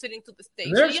close he was sitting to the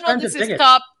stage. So, this is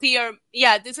top tier.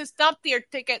 Yeah, this is top tier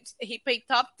tickets. He paid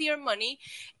top tier money.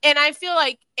 And I feel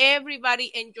like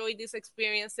everybody enjoyed these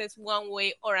experiences one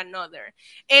way or another.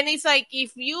 And it's like,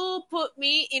 if you put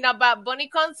me in a Bad Bunny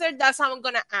concert, that's how I'm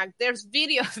going to act. There's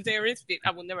videos.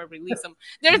 I will never release them.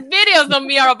 There's videos of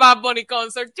me at a Bad Bunny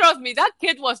concert. Trust me, that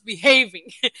kid was behaving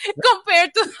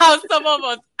compared to how some of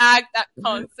us act at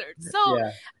concerts. So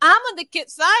I'm on the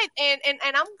kid's side, and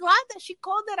I'm glad that she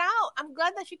called it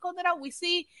out. We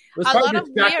see a lot of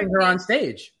weird her on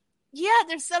stage. Yeah,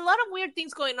 there's a lot of weird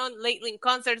things going on lately in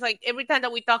concerts. Like every time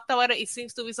that we talked about it, it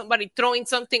seems to be somebody throwing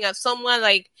something at someone,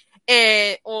 like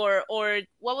or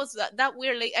what was that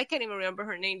weird lady? I can't even remember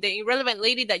her name. The irrelevant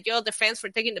lady that yelled at the fans for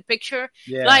taking the picture.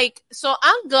 Yeah. Like, so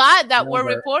I'm glad that we're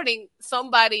reporting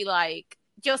somebody like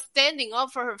just standing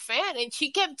up for her fan, and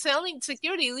she kept telling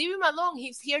security, leave him alone,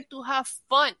 he's here to have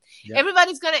fun.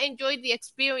 Everybody's gonna enjoy the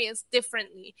experience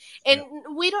differently, and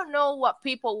we don't know what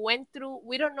people went through.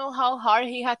 We don't know how hard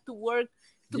he had to work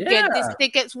to get these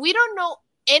tickets. We don't know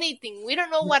anything. We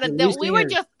don't know what we were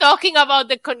just talking about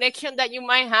the connection that you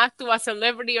might have to a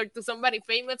celebrity or to somebody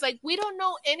famous. Like, we don't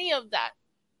know any of that.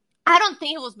 I don't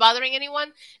think it was bothering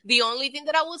anyone. The only thing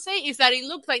that I will say is that it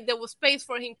looked like there was space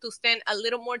for him to stand a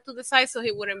little more to the side so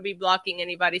he wouldn't be blocking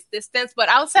anybody's distance. But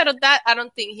outside of that, I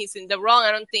don't think he's in the wrong.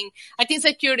 I think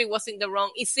security was in the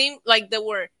wrong. It seemed like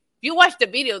if you watch the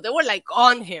video, they were like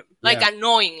on him, like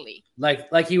annoyingly.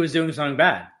 Like he was doing something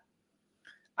bad.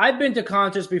 I've been to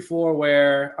concerts before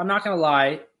where, I'm not going to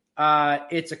lie,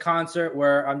 it's a concert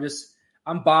where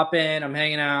I'm bopping, I'm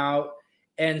hanging out,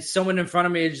 and someone in front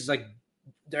of me is just like,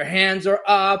 their hands are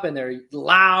up and they're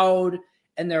loud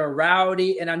and they're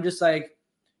rowdy. And I'm just like,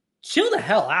 chill the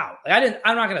hell out. Like,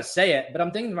 I'm not going to say it, but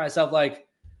I'm thinking to myself, like,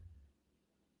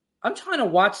 I'm trying to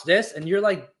watch this and you're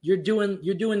doing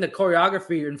the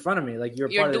choreography in front of me. Like you're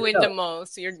doing the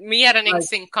most. You're me at an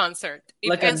NSYNC concert.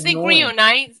 If NSYNC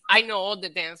reunites, I know all the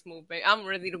dance moves. I'm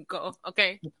ready to go.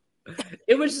 Okay.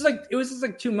 It was just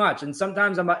like too much. And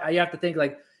sometimes you have to think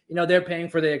like, they're paying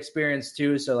for the experience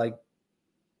too. So like,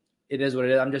 it is what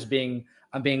it is.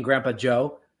 I'm being Grandpa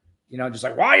Joe, just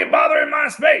like, why are you bothering my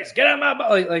space? Get out of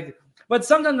my but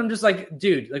sometimes I'm just like,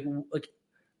 dude, like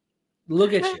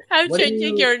look at you. I'm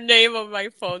changing your name on my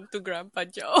phone to Grandpa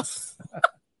Joe.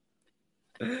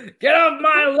 Get off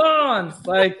my lawn.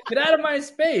 Like, get out of my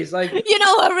space. Like,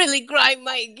 what really grind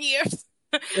my gears?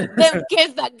 Them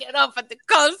kids that get off at the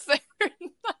concert.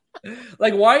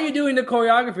 Like, why are you doing the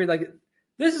choreography? Like,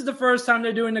 this is the first time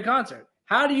they're doing the concert.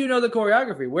 How do you know the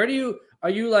choreography? Are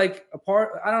you like a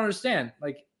part? I don't understand.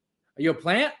 Like, are you a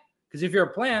plant? Because if you're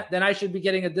a plant, then I should be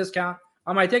getting a discount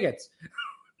on my tickets.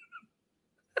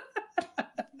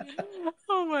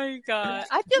 Oh my God.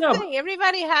 I just think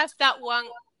everybody has that one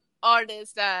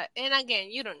artist that, and again,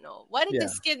 you don't know. What if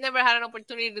this kid never had an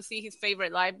opportunity to see his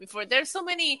favorite live before? There's so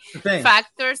many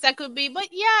factors that could be, but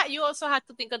yeah, you also have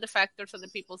to think of the factors of the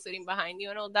people sitting behind you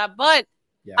and all that. But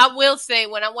I will say,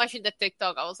 when I'm watching the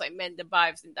TikTok, I was like, man, the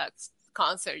vibes in that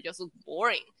concert just look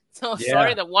boring. So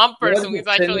sorry that one person is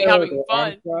actually having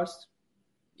fun.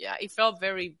 Yeah, it felt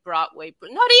very Broadway.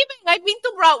 But not even. I've been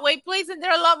to Broadway plays and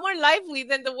they're a lot more lively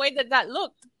than the way that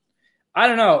looked. I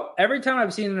don't know. Every time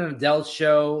I've seen an Adele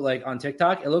show like on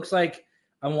TikTok, it looks like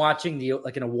I'm watching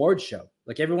an award show.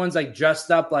 Like everyone's like dressed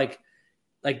up like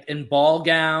in ball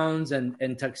gowns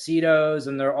and tuxedos,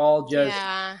 and they're all just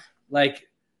like.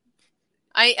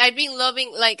 I've been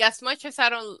loving, like, as much as I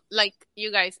don't, like,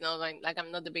 you guys know, like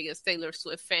I'm not the biggest Taylor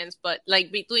Swift fans, but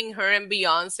like between her and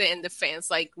Beyonce and the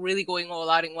fans, like really going all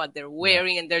out in what they're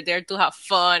wearing, and they're there to have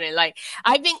fun, and like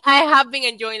I have been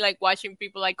enjoying like watching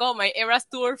people like, oh, my Eras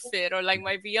Tour fit or like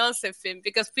my Beyonce fit,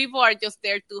 because people are just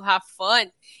there to have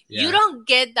fun. You don't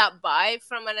get that vibe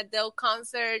from an Adele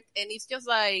concert, and it's just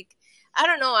like, I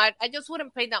don't know, I just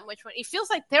wouldn't pay that much money. It feels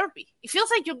like therapy. It feels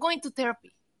like you're going to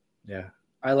therapy. Yeah.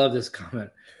 I love this comment.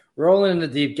 Rolling in the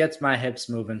deep gets my hips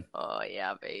moving. Oh,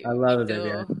 yeah, baby. I love it,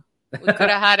 baby. We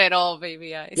could have had it all,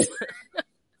 baby eyes.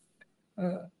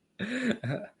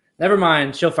 Never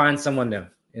mind. She'll find someone new,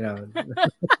 you know.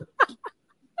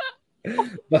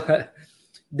 But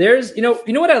there's, you know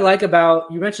what I like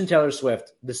about, you mentioned Taylor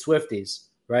Swift, the Swifties,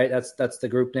 right? That's the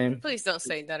group name. Please don't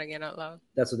say that again out loud.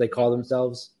 That's what they call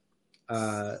themselves.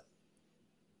 Are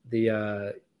you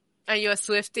a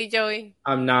Swiftie, Joey?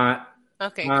 I'm not.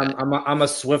 Okay, I'm a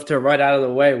Swifter right out of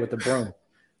the way with the broom.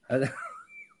 That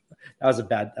was a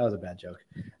bad joke.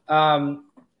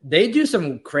 They do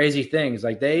some crazy things.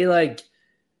 Like they like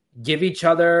give each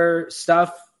other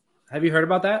stuff. Have you heard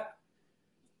about that?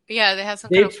 Yeah, they have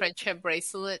some kind of friendship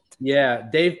bracelet. Yeah,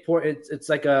 it's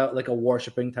like a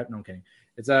worshiping type. No, I'm kidding.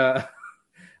 It's a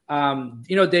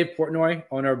Dave Portnoy,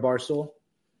 owner of Barstool.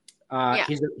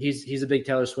 He's a big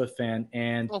Taylor Swift fan,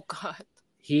 and oh god.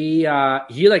 He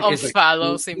is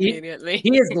follows immediately.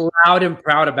 He is loud and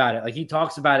proud about it. Like he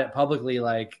talks about it publicly.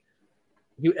 Like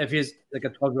if he's like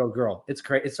a 12-year-old girl, it's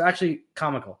crazy. It's actually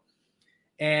comical.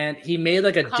 And he made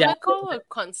like a comical or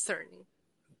concerning.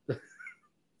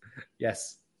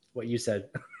 Yes, what you said.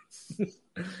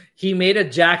 He made a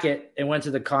jacket and went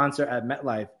to the concert at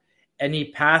MetLife, and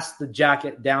he passed the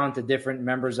jacket down to different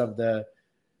members of the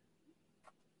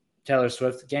Taylor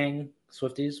Swift gang,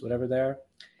 Swifties, whatever they are.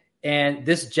 And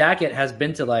this jacket has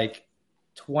been to like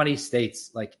 20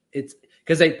 states. Like it's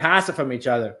because they pass it from each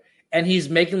other. And he's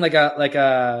making like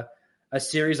a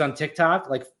series on TikTok,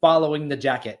 like following the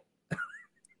jacket.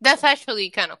 That's actually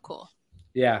kind of cool.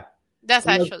 Yeah. That's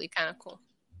actually kind of cool.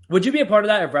 Would you be a part of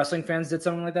that if wrestling fans did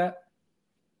something like that?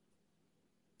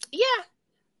 Yeah.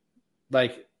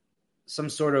 Like some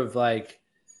sort of like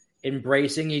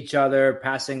embracing each other,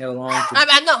 passing it along.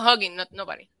 I'm not hugging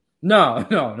nobody. No.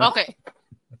 Okay.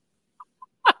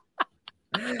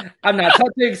 I'm not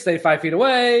touching. Stay 5 feet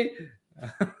away.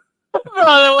 Bro,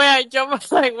 the way I jumped, I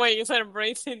was like, wait, you said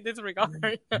embracing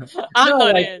disregard. I'm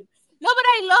not in. No, but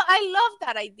I love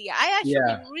that idea. I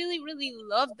actually really, really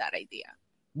love that idea.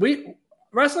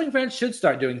 Wrestling fans should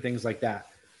start doing things like that.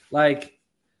 Like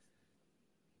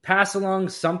pass along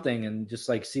something and just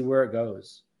like see where it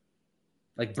goes.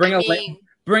 Like bring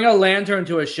a lantern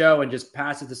to a show and just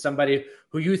pass it to somebody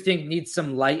who you think needs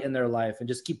some light in their life and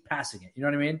just keep passing it. You know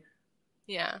what I mean?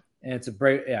 Yeah. And it's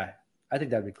I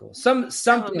think that'd be cool.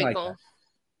 Something like cool. that.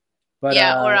 But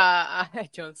or a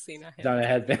John Cena headband. Done a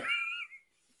headband.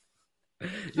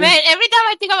 Man, every time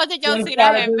I think about the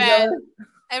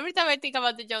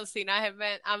John Cena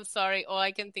headband, I'm sorry, all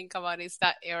I can think about is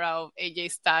that era of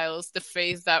AJ Styles, the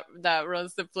face that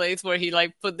runs the place where he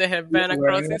like put the headband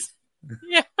across his.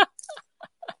 Yeah.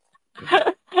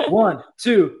 1,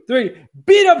 2, 3,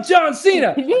 beat up John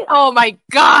Cena. Oh my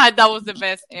God, that was the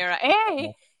best era.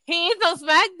 Hey, he is on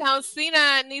SmackDown.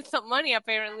 Cena needs some money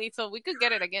apparently, so we could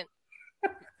get it again.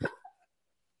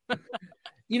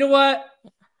 You know what?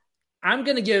 I'm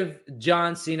going to give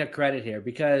John Cena credit here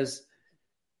because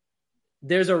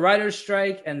there's a writer's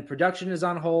strike and production is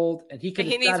on hold, and he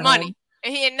needs money.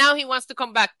 And now he wants to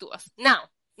come back to us. Now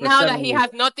that he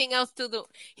has nothing else to do.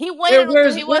 He waited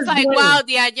until he was like, wow,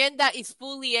 the agenda is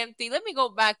fully empty. Let me go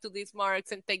back to these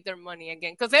marks and take their money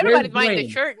again. Because everybody's buying the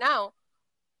shirt now.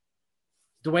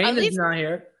 Dwayne is not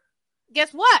here.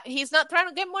 Guess what? He's not trying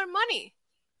to get more money.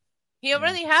 He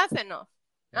already has enough.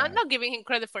 Yeah. I'm not giving him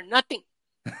credit for nothing.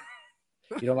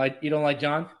 You don't like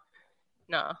John?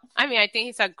 No. I mean, I think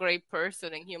he's a great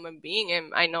person and human being.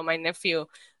 And I know my nephew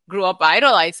grew up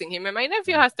idolizing him. And my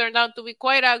nephew has turned out to be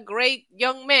quite a great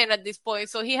young man at this point.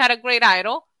 So he had a great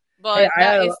idol. But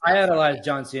hey, I idolized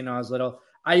John Cena when I was little.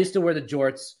 I used to wear the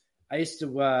jorts. I used to...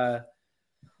 oh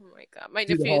my God. My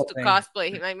nephew used to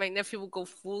cosplay. My nephew would go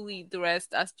fully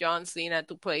dressed as John Cena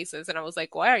to places. And I was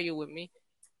like, why are you with me?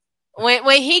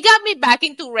 When he got me back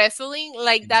into wrestling,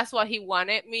 like that's what he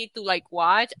wanted me to like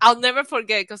watch. I'll never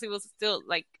forget because he was still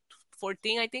like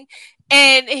 14, I think.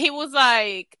 And he was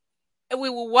like, we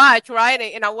would watch, right?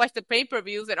 And I watched the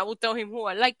pay-per-views and I would tell him who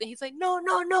I liked. And he's like, no,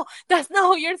 that's not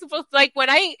who you're supposed to like. When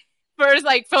I first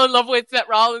like fell in love with Seth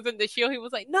Rollins and the Shield, he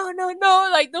was like, no,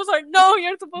 like those are no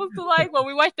you're supposed to like. When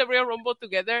we watched the Royal Rumble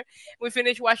together, we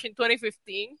finished watching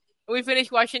 2015. We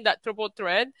finished watching that triple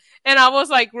threat, and I was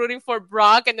like rooting for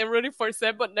Brock and then rooting for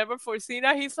Seth, but never for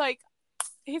Cena. He's like,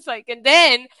 and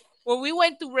then when we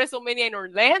went to WrestleMania in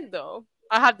Orlando,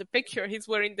 I had the picture. He's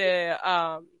wearing the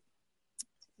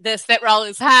Seth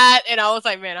Rollins hat, and I was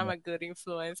like, man, I'm a good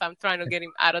influence. I'm trying to get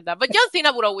him out of that. But John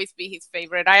Cena would always be his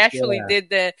favorite. I actually did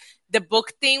the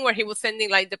book thing where he was sending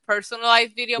like the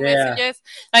personalized video messages.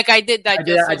 Like I did that. I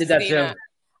did that too.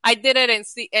 I did it and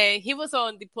he was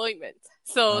on deployment.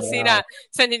 So Cena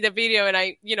sent in the video and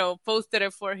I, posted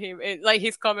it for him. And like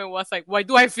his comment was like, why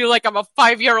do I feel like I'm a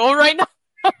 5-year-old right now?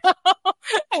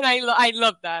 And I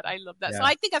love that. Yeah. So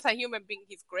I think as a human being,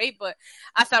 he's great. But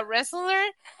as a wrestler,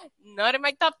 not in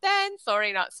my top 10.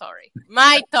 Sorry, not sorry.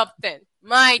 My top 10.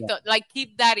 Like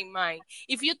keep that in mind.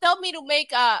 If you tell me to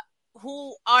make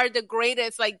who are the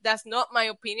greatest, like that's not my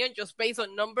opinion, just based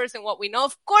on numbers and what we know.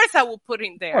 Of course I will put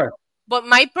him there. Sure. But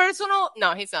my personal,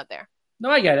 no, he's not there. No,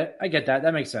 I get it. I get that.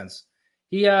 That makes sense.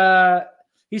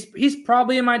 He's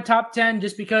probably in my top 10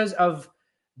 just because of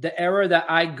the era that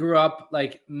I grew up.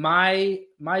 Like my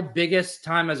biggest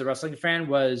time as a wrestling fan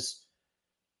was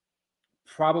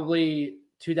probably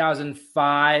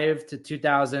 2005 to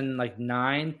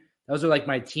 2009. Those were like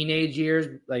my teenage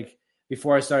years, like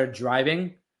before I started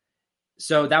driving.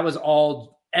 So that was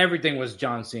everything was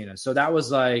John Cena. So that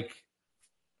was like,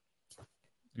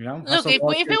 look, if it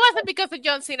wasn't because of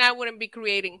John Cena, I wouldn't be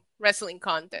creating wrestling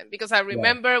content. Because I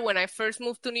remember when I first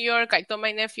moved to New York, I told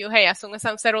my nephew, hey, as soon as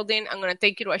I'm settled in, I'm going to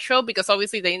take you to a show. Because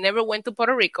obviously they never went to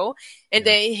Puerto Rico. And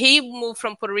then he moved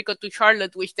from Puerto Rico to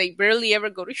Charlotte, which they barely ever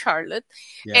go to Charlotte.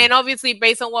 Yeah. And obviously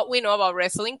based on what we know about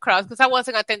wrestling crowds, because I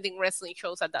wasn't attending wrestling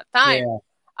shows at that time. Yeah.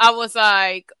 I was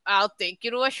like, I'll take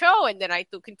you to a show. And then I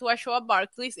took him to a show at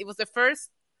Barclays. It was the first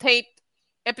taped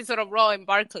episode of Raw in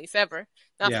Barclays ever.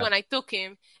 That's when I took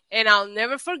him. And I'll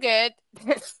never forget,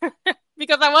 because I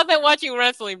wasn't watching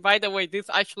wrestling. By the way, this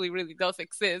actually really does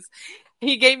exist.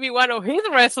 He gave me one of his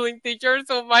wrestling teachers.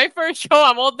 So my first show,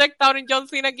 I'm all decked out in John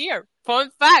Cena gear. Fun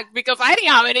fact, because I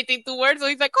didn't have anything to wear. So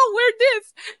he's like, oh, wear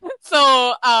this.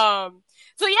 So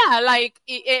yeah, like,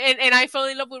 and I fell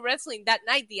in love with wrestling that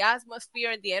night. The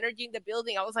atmosphere and the energy in the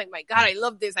building. I was like, my God, I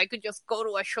love this. I could just go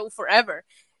to a show forever.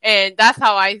 And that's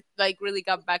how I like really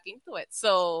got back into it.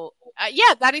 So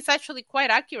yeah, that is actually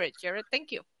quite accurate, Jared.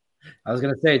 Thank you. I was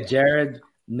going to say, Jared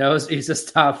knows Issa's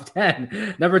top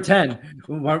 10. Number 10,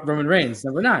 Roman Reigns.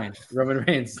 Number 9, Roman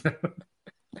Reigns. Come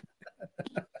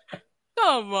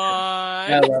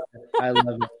on. I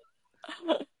love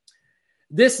it.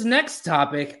 This next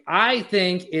topic, I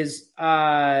think, is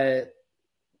probably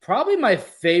my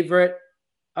favorite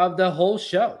of the whole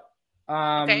show.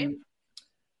 Okay.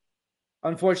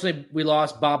 Unfortunately, we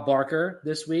lost Bob Barker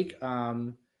this week.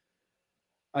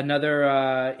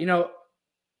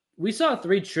 We saw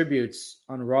 3 tributes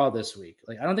on Raw this week.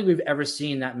 Like, I don't think we've ever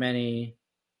seen that many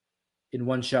in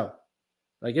one show.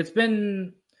 Like, it's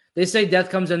been, they say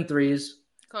death comes in threes.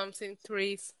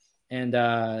 And,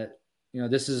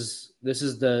 this is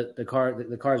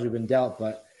the cards we've been dealt.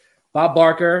 But Bob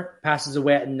Barker passes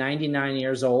away at 99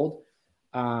 years old.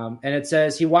 And it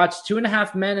says he watched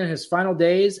 2.5 Men in his final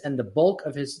days, and the bulk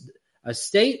of his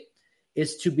estate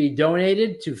is to be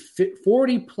donated to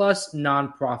 40 plus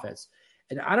nonprofits.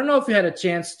 And I don't know if you had a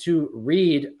chance to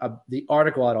read the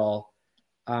article at all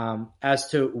as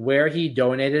to where he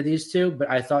donated these to, but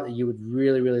I thought that you would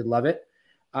really, really love it.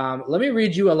 Let me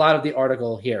read you a lot of the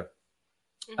article here.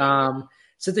 Mm-hmm.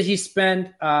 Said that he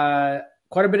spent quite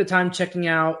a bit of time checking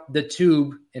out the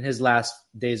Tube in his last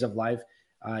days of life.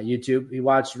 YouTube. He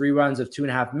watched reruns of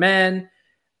 2.5 Men,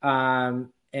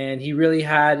 and he really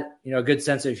had a good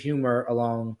sense of humor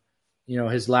along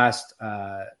his last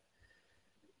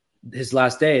his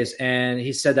last days. And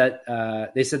he said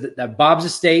that they said that Bob's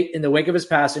estate, in the wake of his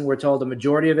passing, we're told the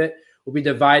majority of it will be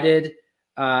divided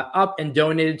up and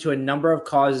donated to a number of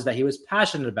causes that he was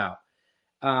passionate about,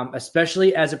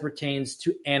 especially as it pertains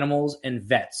to animals and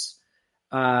vets.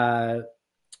 Yes,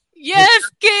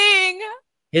 King!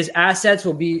 His assets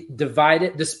will be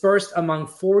dispersed among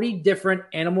 40 different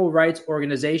animal rights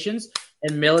organizations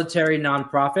and military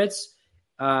nonprofits,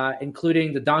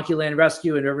 including the Donkey Land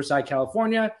Rescue in Riverside,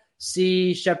 California,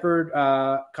 Sea Shepherd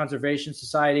Conservation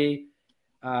Society.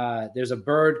 There's a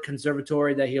bird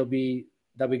conservatory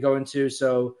that we go into.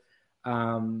 So,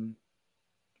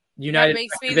 United that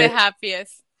makes me the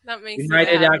happiest.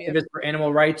 United Activists for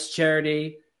Animal Rights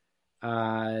Charity.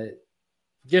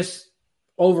 Just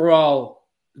overall,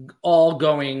 all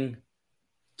going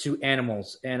to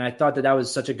animals. And I thought that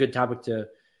was such a good topic to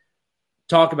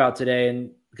talk about today.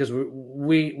 And because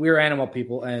we're animal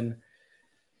people, and,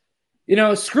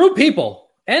 screw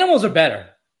people. Animals are better.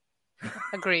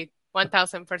 Agreed.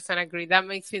 1000% agree. That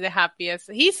makes me the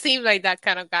happiest. He seemed like that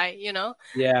kind of guy,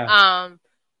 Yeah.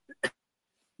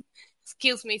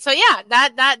 Excuse me. So yeah,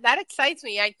 that excites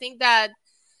me. I think that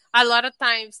a lot of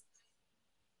times,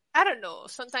 I don't know,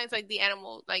 sometimes like the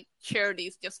animal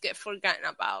charities just get forgotten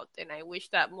about, and I wish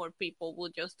that more people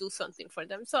would just do something for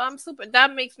them. So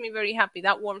that makes me very happy.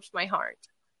 That warms my heart.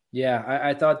 Yeah,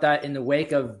 I thought that in the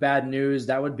wake of bad news,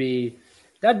 that'd be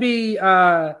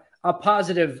a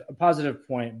positive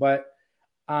point. But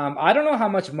I don't know how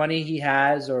much money he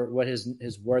has or what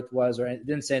his worth was, or it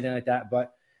didn't say anything like that.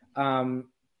 But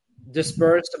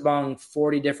dispersed among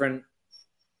 40 different,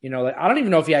 I don't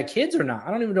even know if he had kids or not.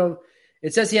 I don't even know.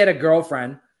 It says he had a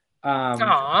girlfriend.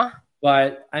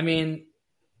 But I mean,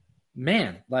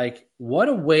 man, what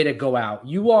a way to go out.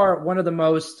 You are one of the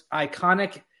most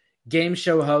iconic game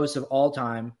show hosts of all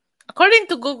time. According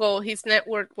to Google, his net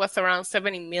worth was around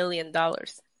 $70 million.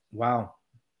 Wow.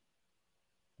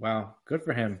 Good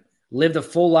for him. Lived a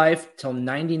full life till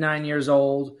 99 years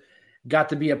old. Got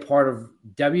to be a part of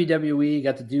WWE.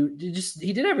 Got to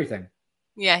he did everything.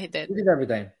 Yeah, he did. He did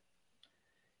everything.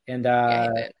 And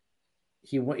he did.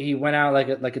 He went out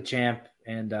like a champ,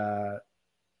 and all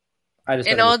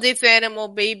these animal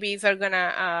babies are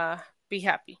gonna be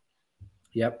happy.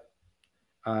 Yep.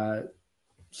 So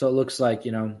it looks like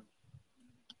they're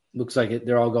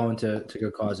all going to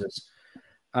good causes.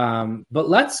 But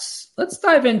let's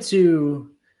dive into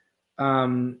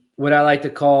what I like to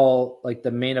call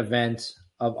the main event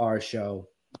of our show.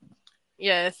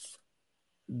 Yes.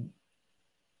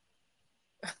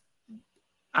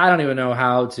 I don't even know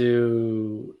how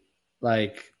to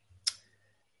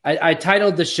I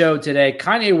titled the show today,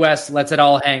 Kanye West Lets It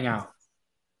All Hang Out.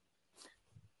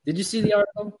 Did you see the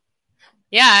article?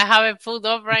 Yeah, I have it pulled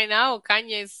up right now.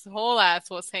 Kanye's whole ass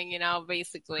was hanging out,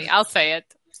 basically. I'll say it.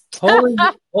 Holy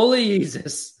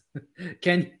Yeezus.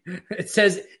 It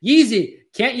says, Yeezy,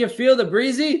 can't you feel the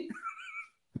breezy?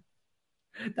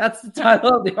 That's the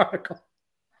title of the article.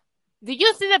 Did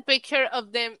you see the picture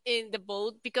of them in the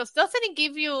boat? Because doesn't it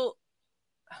give you...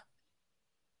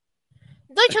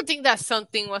 Don't you think that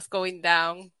something was going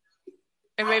down?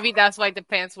 And maybe that's why the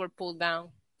pants were pulled down.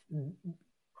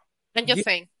 I'm just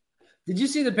saying. Did you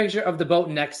see the picture of the boat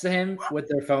next to him with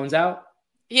their phones out?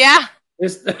 Yeah.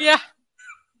 Yeah.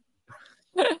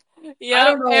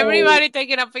 Yeah. Everybody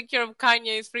taking a picture of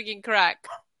Kanye is freaking crack.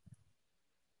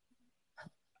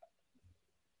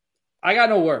 I got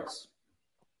no words.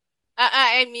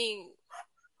 I mean,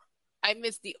 I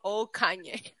miss the old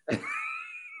Kanye.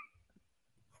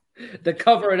 The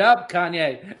cover it up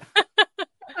Kanye.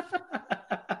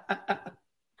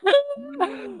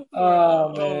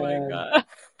 Oh my God.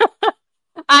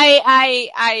 I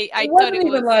it wasn't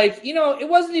even it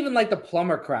wasn't even like the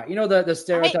plumber crack. The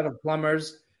stereotype of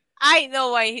plumbers. I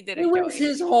know why he did it. It was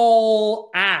his whole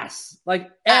ass.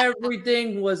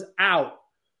 Everything was out.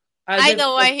 I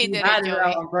know why he did it, Joey.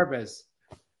 Out on purpose.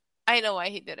 I know why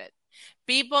he did it.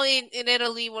 People in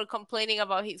Italy were complaining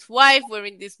about his wife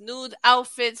wearing these nude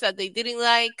outfits that they didn't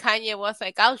like. Kanye was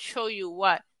like, I'll show you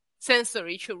what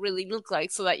sensory should really look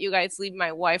like so that you guys leave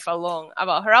my wife alone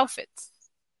about her outfits.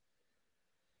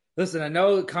 Listen, I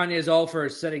know Kanye is all for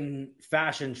setting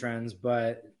fashion trends,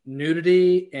 but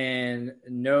nudity and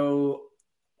no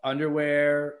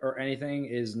underwear or anything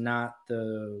is not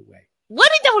the way. What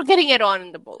if they were getting it on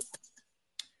in the boat?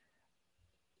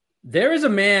 There is a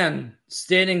man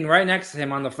standing right next to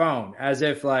him on the phone, as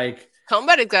if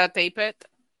somebody's gotta tape it.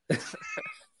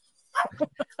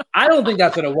 I don't think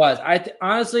that's what it was.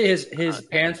 Honestly, his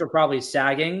pants were probably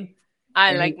sagging.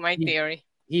 I like my theory.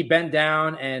 He bent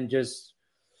down and just,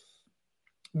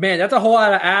 man, that's a whole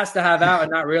lot of ass to have out and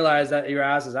not realize that your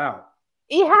ass is out.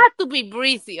 it had to be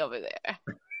breezy over there,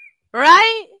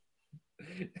 right?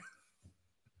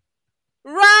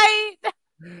 Right?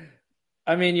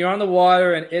 I mean, you're on the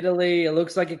water in Italy. It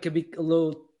looks like it could be a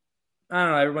little. I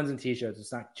don't know. Everyone's in t-shirts.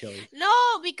 It's not chilly.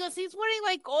 No, because he's wearing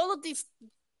like all of these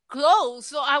clothes,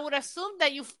 so I would assume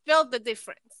that you felt the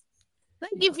difference.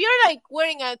 Like if you're like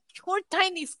wearing a short,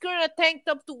 tiny skirt and a tank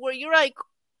top to where you're like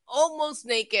almost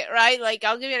naked, right? Like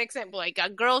I'll give you an example, like a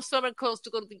girl's summer clothes to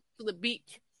go to the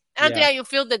beach. And yeah, you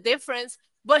feel the difference.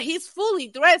 But he's fully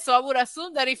dressed, so I would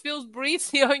assume that it feels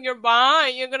breezy on your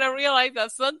behind. You're gonna realize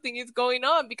that something is going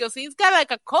on because he's got like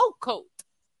a coat.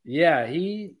 Yeah,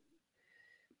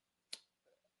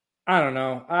 I don't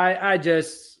know. I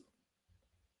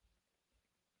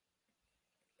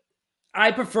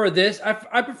prefer this.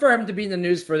 I prefer him to be in the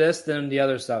news for this than the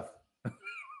other stuff.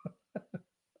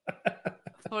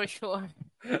 For sure.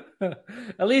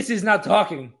 At least he's not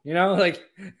talking, like.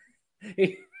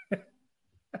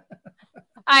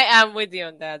 I am with you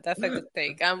on that. That's a good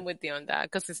take. I'm with you on that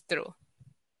because it's true.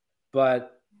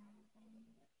 But,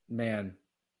 man,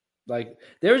 like,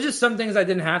 there were just some things I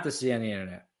didn't have to see on the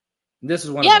internet. This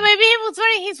is one of them. Yeah, maybe he was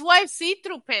wearing his wife's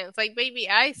see-through pants, like Baby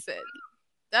I said.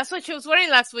 That's what she was wearing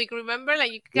last week, remember?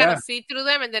 Like, you could kind of see through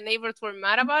them, and the neighbors were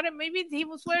mad about it. Maybe he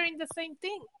was wearing the same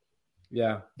thing.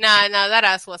 Yeah. Nah, that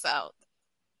ass was out.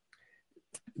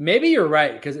 Maybe you're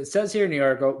right, because it says here in the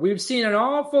article, we've seen an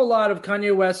awful lot of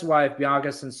Kanye West's wife, Bianca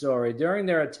Censori, during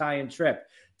their Italian trip,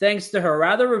 thanks to her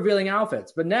rather revealing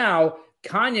outfits. But now,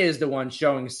 Kanye is the one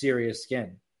showing serious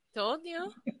skin. Told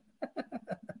you.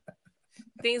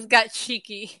 Things got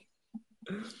cheeky.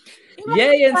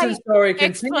 Ye and Censori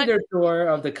continued their tour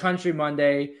of the country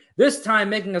Monday, this time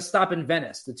making a stop in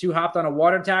Venice. The two hopped on a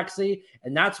water taxi,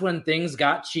 and that's when things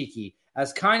got cheeky,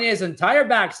 as Kanye's entire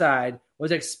backside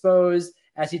was exposed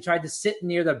as he tried to sit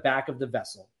near the back of the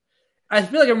vessel. I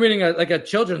feel like I'm reading a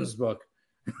children's book.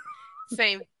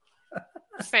 Same.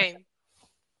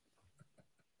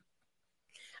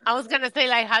 I was going to say,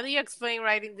 like, how do you explain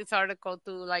writing this article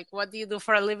to, like, what do you do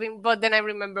for a living? But then I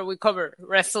remember we covered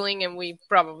wrestling and we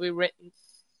probably written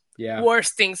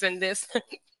worse things than this.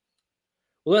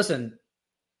 Well, listen,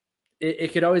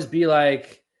 it could always be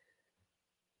like,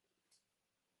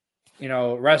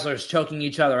 wrestlers choking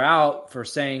each other out for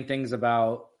saying things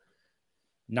about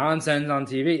nonsense on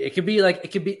TV. It could be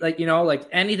like, like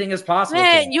anything is possible.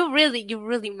 Man, you're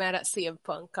really mad at CM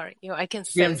Punk, aren't you? I can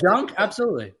sense CM Punk?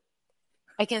 Absolutely.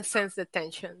 I can sense the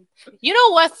tension. You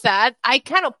know what's sad? I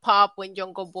kind of popped when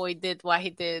Jungle Boy did what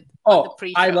he did on the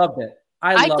pre-show. I loved it.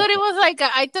 I thought it was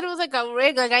like a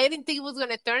rig. Like I didn't think it was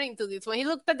gonna turn into this. When he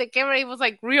looked at the camera, he was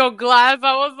like real glass.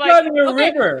 I was like,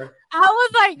 river. I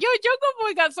was like, yo, Jungle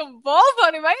Boy got some balls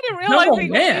on him. I didn't realize. Jungle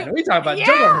Man. We talking about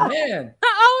Jungle Man.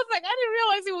 I was like, I didn't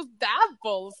realize he was that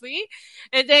ballsy.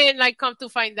 And then, like, come to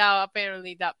find out,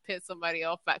 apparently that pissed somebody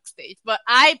off backstage. But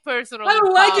I personally,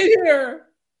 don't like it here.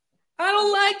 I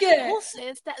don't like it. Who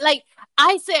says that? Like,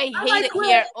 I say I hate it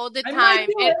here all the time.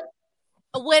 And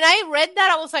when I read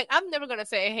that, I was like, I'm never going to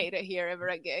say I hate it here ever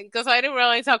again. Because I didn't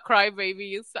realize how crybaby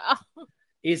you sound.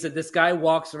 He said this guy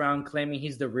walks around claiming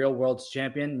he's the real world's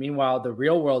champion. Meanwhile, the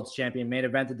real world's champion main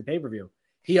evented the pay-per-view.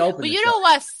 He opened. But you know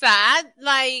what's sad?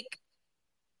 Like,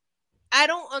 I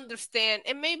don't understand.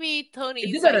 And maybe Tony.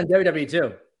 He did that in WWE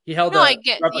too. He held. No, I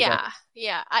get. Yeah.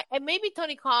 Maybe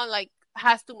Tony Khan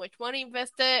has too much money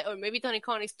invested, or maybe Tony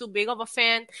Khan is too big of a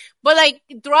fan. But like,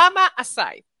 drama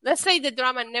aside, let's say the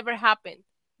drama never happened.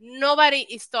 Nobody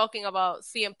is talking about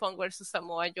CM Punk versus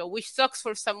Samoa Joe, which sucks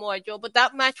for Samoa Joe. But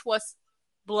that match was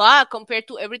blah compared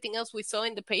to everything else we saw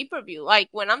in the pay-per-view. Like,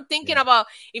 when I'm thinking about,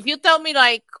 if you tell me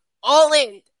like all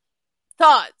in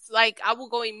thoughts, like I will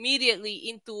go immediately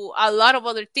into a lot of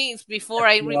other things before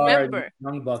I remember.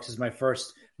 Young Bucks is my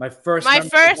first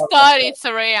thought is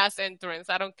Saraya's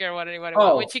entrance. I don't care what anybody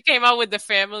wants. When she came out with the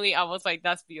family, I was like,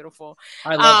 that's beautiful.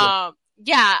 I love it.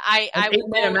 Yeah, I would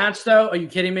 8-minute match though. Are you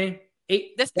kidding me?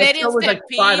 The Stadium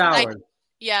Stampede. Like 5 hours.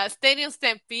 Stadium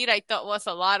Stampede I thought was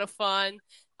a lot of fun.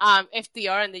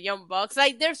 FTR and the Young Bucks.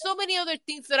 Like, there's so many other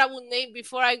things that I would name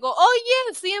before I go, oh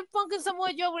yeah, CM Punk and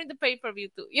Samoa Joe were in the pay-per-view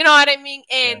too. You know what I mean?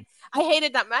 And I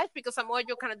hated that match because Samoa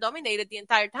Joe kind of dominated the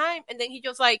entire time. And then he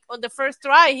just, like, on the first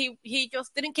try, he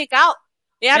just didn't kick out.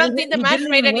 Yeah, I don't think the match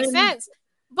made any sense.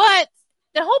 But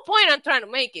the whole point I'm trying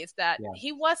to make is that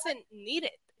he wasn't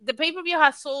needed. The pay-per-view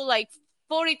has sold, like,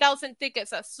 40,000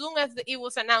 tickets as soon as it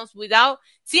was announced without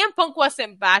CM Punk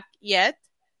wasn't back yet,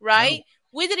 right? No.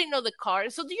 We didn't know the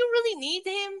card. So do you really need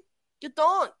him? You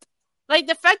don't. Like,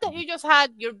 the fact that you just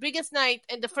had your biggest night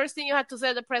and the first thing you had to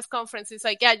say at the press conference is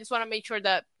like, I just want to make sure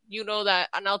that you know that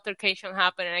an altercation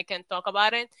happened and I can talk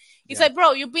about it. He's like,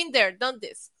 bro, you've been there, done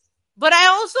this. But I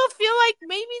also feel like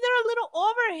maybe they're a little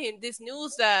over him. This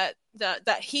news that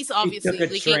he's obviously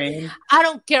leaking. I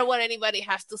don't care what anybody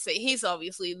has to say. He's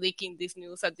obviously leaking this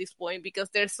news at this point because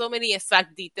there's so many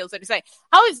exact details that it's like,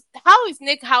 how is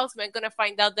Nick Houseman gonna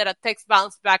find out that a text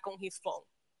bounced back on his phone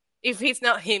if he's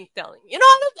not him telling? You know,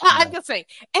 I'm just saying.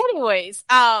 Anyways,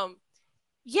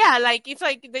 yeah, like it's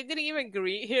like they didn't even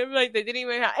greet him, like they didn't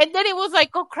even. And then it was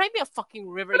like, "Oh, cry me a fucking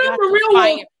river." You have to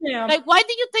find like, why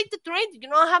did you take the train? Did you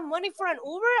not have money for an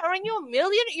Uber? Aren't you a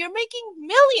million? You're making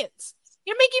millions.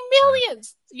 You're making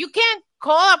millions. You can't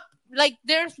call up. Like,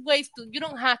 there's ways to. You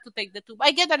don't have to take the tube.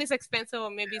 I get that it's expensive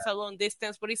or maybe it's a long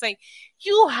distance, but it's like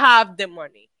you have the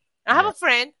money. I have a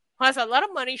friend who has a lot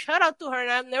of money. Shout out to her.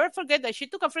 And I'll never forget that she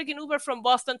took a freaking Uber from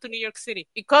Boston to New York City.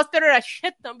 It cost her a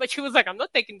shit ton, but she was like, I'm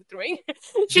not taking the train.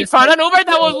 She found an Uber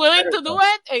that was willing to do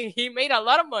it, and he made a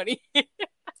lot of money.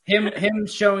 him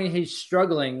showing he's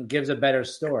struggling gives a better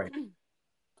story.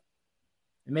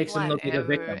 It makes him look like a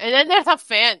victim. And then there's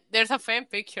a fan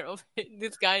picture of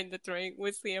this guy in the train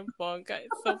with CM Punk.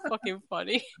 It's so fucking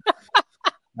funny.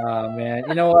 Oh, man.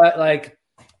 You know what? Like,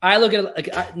 I look at it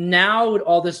like now with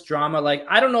all this drama, like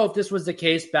I don't know if this was the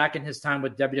case back in his time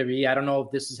with WWE. I don't know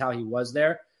if this is how he was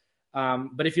there.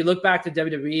 But if you look back to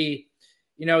WWE,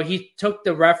 you know, he took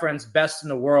the reference "best in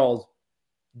the world."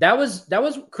 That was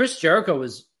Chris Jericho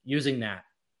was using that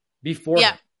before.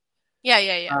 Yeah.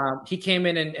 He came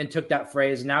in and took that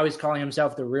phrase. And now he's calling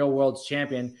himself the real world's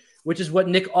champion, which is what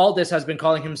Nick Aldis has been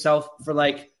calling himself for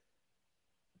like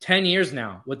 10 years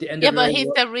now with the NWA. Yeah, but he's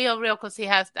the real because he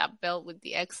has that belt with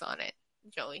the X on it,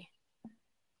 Joey.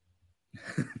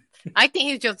 I think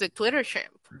he's just a Twitter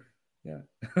champ. Yeah.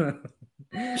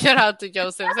 Shout out to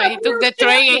Joseph. So he took the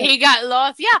train and he got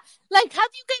lost. Yeah, like how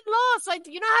do you get lost? Like,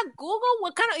 you know how Google,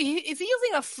 what kind of, is he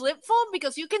using a flip phone?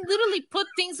 Because you can literally put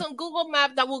things on Google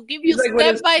Map that will give you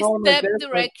step-by-step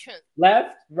direction.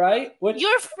 Left, right?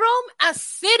 You're from a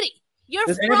city. You're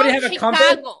Does from anybody have a compass?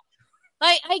 Chicago.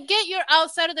 Like, I get you're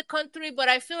outside of the country, but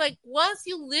I feel like once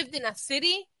you lived in a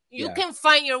city, you can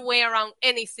find your way around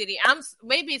any city.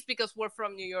 Maybe it's because we're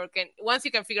from New York, and once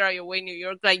you can figure out your way in New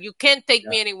York, like you can't take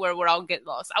me anywhere where I'll get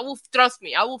lost. Trust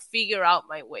me, I will figure out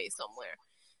my way somewhere.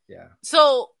 Yeah.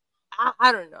 So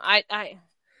I don't know. I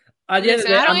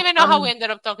don't even know how we ended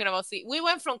up talking about We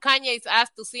went from Kanye's ass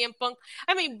to CM Punk.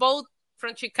 I mean, both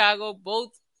from Chicago,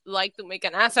 both like to make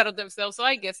an ass out of themselves, so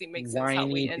I guess it makes sense how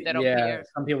we ended up here.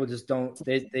 Some people just don't.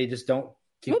 They just don't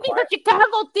keep maybe quiet. The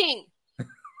Chicago thing.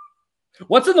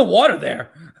 What's in the water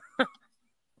there?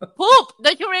 Poop.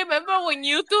 Don't you remember when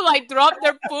you two like dropped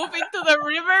their poop into the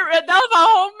river? And that was a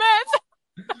whole mess.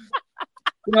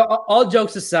 You know, all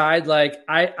jokes aside, like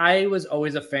I was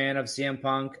always a fan of CM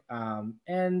Punk,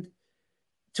 and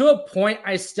to a point,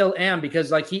 I still am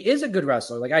because like he is a good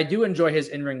wrestler. Like I do enjoy his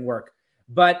in-ring work,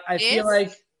 but I feel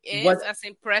like as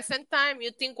in present time,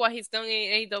 you think what he's done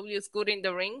in AEW is good in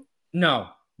the ring? No.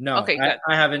 Okay, good.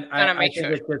 I haven't. I think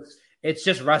sure. It's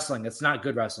just wrestling. It's not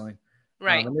good wrestling.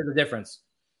 Right. And there's a difference.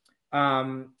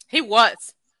 He was.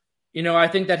 You know, I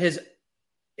think that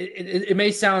it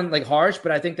may sound like harsh,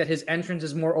 but I think that his entrance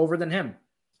is more over than him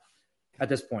at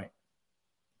this point.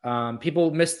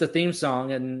 People missed the theme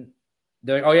song and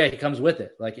they're like, oh yeah, he comes with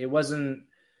it. Like it wasn't,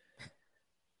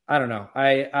 I don't know.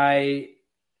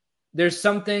 There's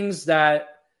some things that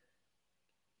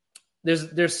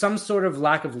there's some sort of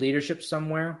lack of leadership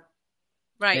somewhere.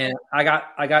 Right. And I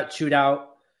got chewed out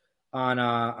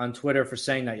on Twitter for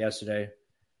saying that yesterday.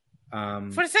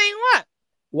 For saying what?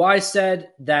 Well, I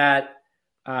said that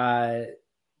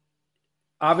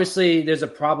obviously there's a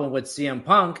problem with CM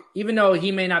Punk, even though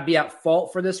he may not be at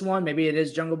fault for this one. Maybe it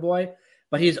is Jungle Boy,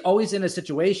 but he's always in a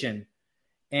situation.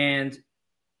 And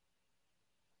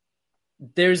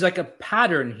there's like a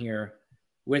pattern here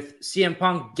with CM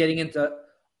Punk getting into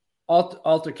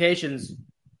altercations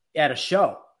at a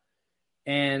show.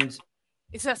 And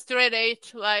it's a straight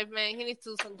edge life, man. He needs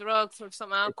to do some drugs or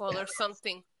some alcohol or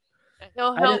something.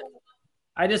 It'll help.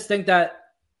 I just think that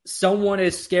someone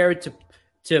is scared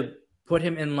to put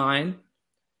him in line.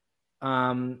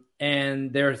 And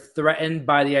they're threatened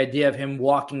by the idea of him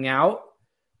walking out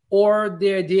or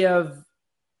the idea of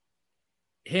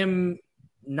him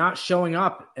not showing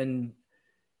up. And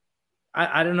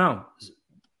I don't know.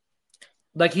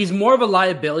 Like he's more of a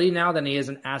liability now than he is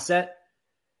an asset.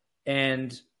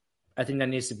 And I think that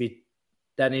needs to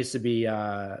be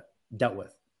dealt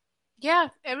with. Yeah,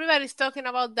 everybody's talking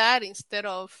about that instead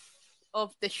of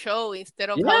the show,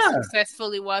 instead of how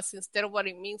successful it was, instead of what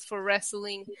it means for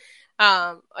wrestling.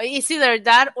 It's either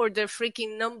that or the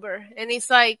freaking number. And it's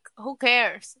like, who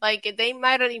cares? Like, they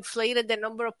might have inflated the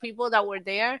number of people that were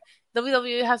there.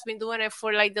 WWE has been doing it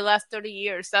for like the last 30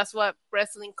 years. That's what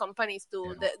wrestling companies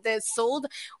do. Yeah. The sold,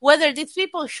 whether these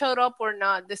people showed up or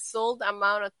not, the sold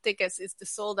amount of tickets is the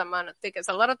sold amount of tickets.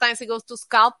 A lot of times it goes to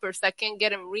scalpers that can't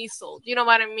get them resold. You know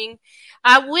what I mean?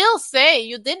 I will say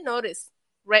you did notice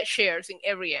red shares in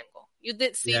every angle. You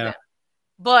did see them.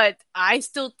 But I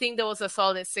still think there was a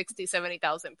solid 60,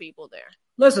 70,000 people there.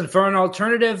 Listen, for an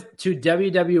alternative to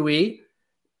WWE,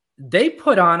 they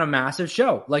put on a massive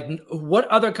show. Like, what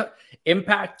other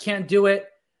Impact can't do it?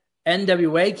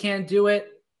 NWA can't do it.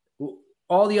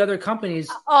 All the other companies.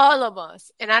 All of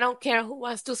us. And I don't care who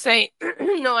wants to say,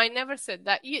 no, I never said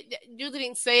that. You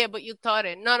didn't say it, but you thought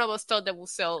it. None of us thought they would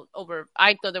sell over.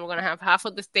 I thought they were going to have half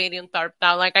of the stadium tarped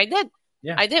out like I did.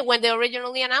 Yeah. I did when they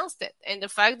originally announced it. And the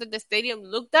fact that the stadium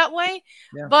looked that way,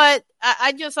 but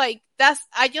I just like,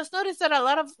 I just noticed that a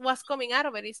lot of what's coming out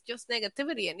of it is just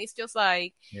negativity. And it's just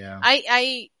like,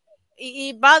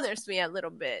 it bothers me a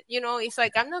little bit. You know, it's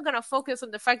like, I'm not going to focus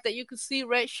on the fact that you could see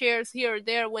red shares here or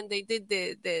there when they did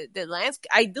the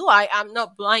landscape. I'm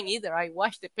not blind either. I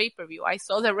watched the pay-per-view. I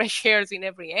saw the red shares in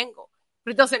every angle.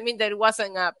 But it doesn't mean that it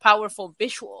wasn't a powerful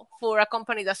visual for a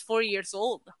company that's 4 years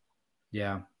old.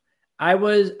 Yeah. I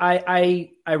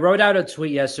wrote out a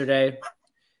tweet yesterday,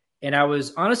 and I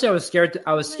was scared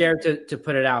to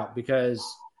put it out because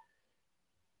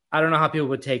I don't know how people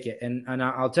would take it. And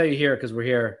I'll tell you here, because we're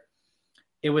here.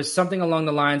 It was something along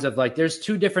the lines of like, there's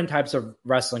two different types of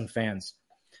wrestling fans.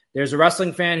 There's a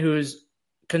wrestling fan who's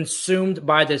consumed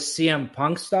by the CM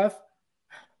Punk stuff,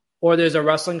 or there's a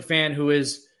wrestling fan who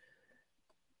is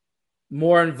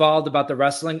more involved about the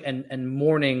wrestling and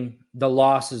mourning the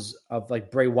losses of like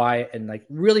Bray Wyatt and like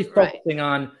really focusing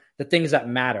on the things that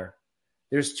matter.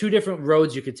 There's two different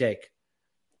roads you could take.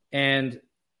 And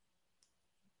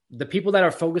the people that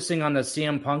are focusing on the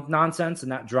CM Punk nonsense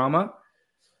and that drama,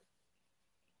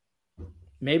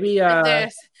 maybe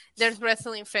there's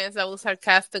wrestling fans that will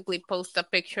sarcastically post a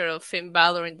picture of Finn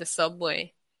Balor in the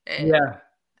subway and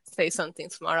say something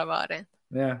smart about it.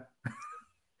 Yeah.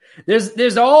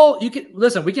 There's all you can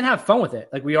listen. We can have fun with it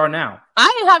like we are now.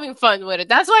 I am having fun with it.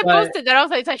 That's why I posted that. I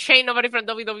was like, it's a shame nobody from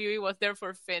WWE was there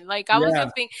for Finn. Like I was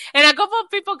just thinking, and a couple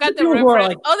of people got the reference.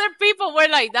 Like, other people were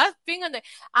like, "That's Finn on the."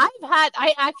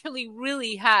 I actually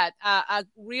really had a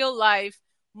real life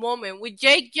moment with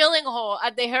Jake Gyllenhaal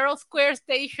at the Herald Square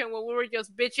station when we were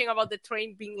just bitching about the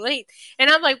train being late. And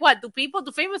I'm like, what, do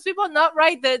famous people not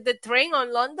ride the train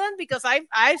on London? Because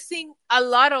I've seen a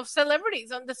lot of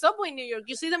celebrities on the subway in New York.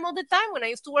 You see them all the time. When I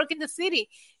used to work in the city,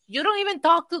 you don't even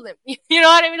talk to them. You know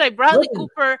what I mean? Like Bradley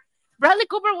Cooper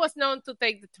was known to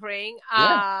take the train.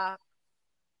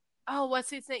 What's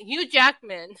his name? Hugh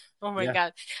Jackman. Oh my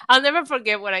God. I'll never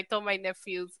forget when I told my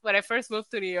nephews, when I first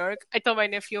moved to New York, I told my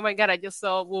nephew, oh my God, I just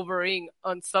saw Wolverine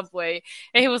on Subway.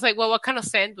 And he was like, well, what kind of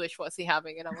sandwich was he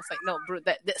having? And I was like, no, bro,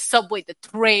 the Subway, the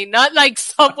train, not like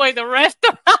Subway, the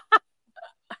restaurant.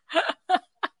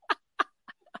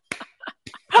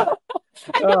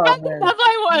 And that's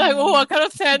like, what kind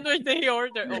of sandwich did he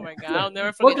order? Oh my God, I'll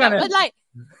never forget that.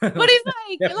 But it's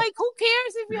like, who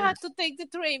cares if you had to take the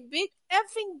train? Big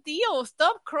effing deal.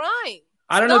 Stop crying.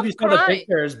 I don't know if you saw the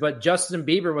pictures, but Justin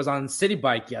Bieber was on City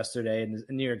Bike yesterday in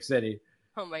New York City.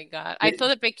 Oh my God. I saw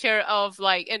the picture of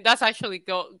like, and that's actually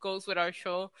goes with our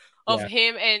show, of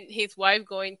him and his wife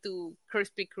going to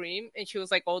Krispy Kreme, and she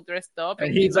was like all dressed up.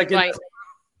 And he's like and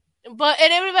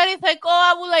everybody's like, oh,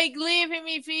 I would like leave him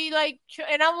if he like,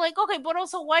 and I'm like, okay, but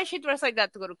also why is she dressed like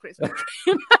that to go to Krispy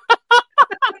Kreme?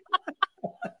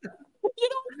 You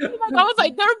know, like, I was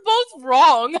like, they're both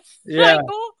wrong. Yeah. Like,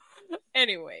 oh.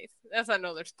 Anyways, that's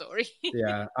another story.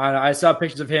 Yeah, I saw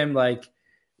pictures of him like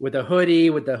with a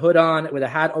hoodie, with the hood on, with a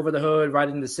hat over the hood,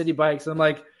 riding the city bikes. I'm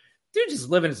like, dude, just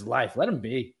living his life. Let him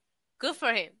be. Good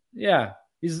for him. Yeah,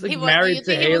 he's like married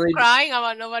to Haley. He was crying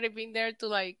about nobody being there to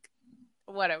like,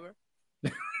 whatever.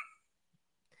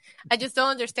 I just don't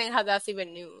understand how that's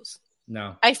even news.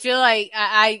 No. I feel like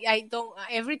I don't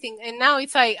everything. And now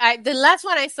it's like the last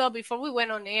one I saw before we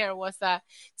went on air was that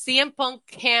CM Punk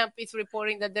camp is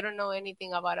reporting that they don't know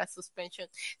anything about a suspension.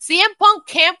 CM Punk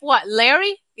camp, what,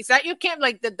 Larry? Is that your camp?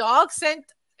 Like the dog sent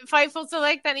Fightful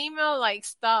Select an email? Like,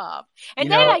 stop.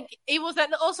 And then like it was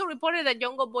also reported that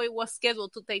Jungle Boy was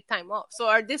scheduled to take time off. So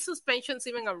are these suspensions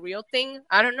even a real thing?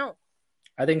 I don't know.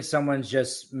 I think someone's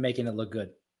just making it look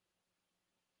good.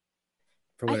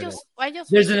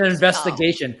 There's an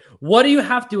investigation. What do you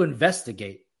have to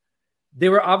investigate? They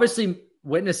were obviously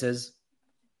witnesses.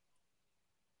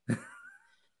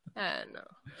 I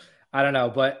don't know,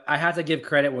 but I have to give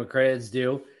credit where credit is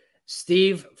due.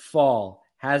 Steve Fall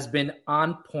has been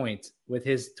on point with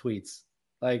his tweets.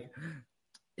 Like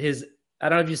his I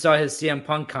don't know if you saw his CM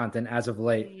Punk content as of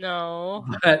late. No.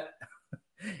 But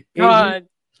God.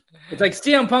 it's like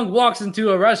CM Punk walks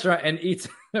into a restaurant and eats,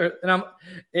 and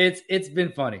it's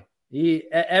been funny.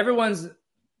 Everyone's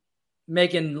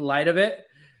making light of it,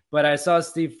 but I saw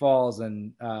Steve Falls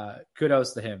and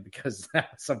kudos to him because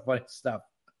that's some funny stuff.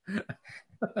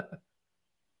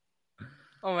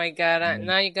 Oh my God!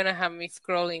 Now you're gonna have me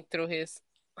scrolling through his.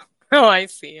 Oh, I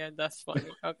see it. That's funny.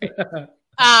 Okay. Yeah.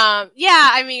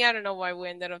 I mean, I don't know why we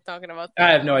ended up talking about that.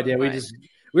 I have no idea. We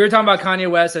were talking about Kanye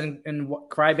West and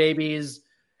Crybabies,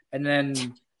 and then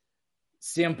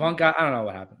CM Punk. I don't know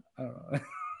what happened. I don't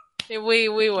know.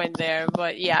 we went there,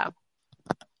 but yeah.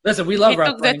 Listen, we love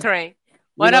wrestling. He took the train.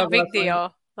 What a big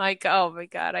deal! Like, oh my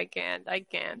God, I can't.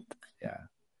 Yeah.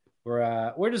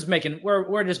 We're just making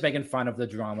fun of the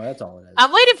drama. That's all it is.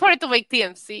 I'm waiting for it to make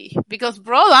TMC because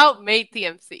Brawl Out made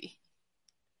TMC.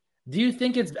 Do you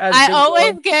think it's as I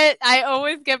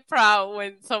always get proud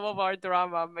when some of our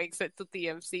drama makes it to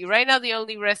TMC. Right now, the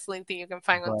only wrestling thing you can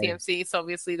find on TMC is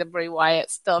obviously the Bray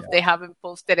Wyatt stuff. Yeah. They haven't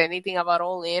posted anything about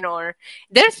All In, or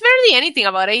there's barely anything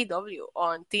about AEW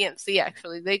on TMC.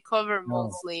 Actually, they cover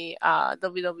mostly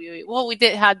WWE. Well, we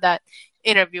did have that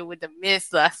interview with the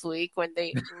Miz last week when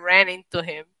they ran into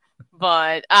him,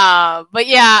 but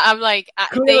yeah, I'm like,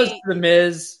 kudos to the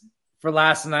Miz for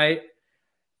last night.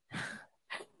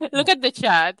 Look at the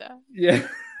chat. Yeah.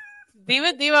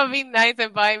 Diva being nice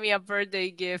and buying me a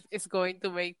birthday gift is going to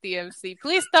make TMC.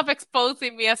 Please stop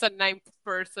exposing me as a ninth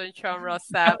person, Sean Ross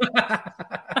Sapp.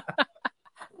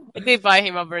 I did buy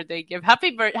him a birthday gift.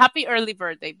 Happy early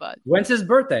birthday, bud. When's his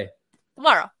birthday?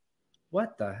 Tomorrow.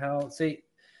 What the hell? See,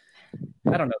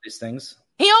 I don't know these things.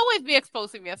 He always be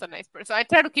exposing me as a nice person. I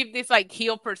try to keep this like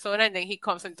heel persona, and then he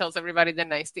comes and tells everybody the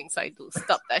nice things I do.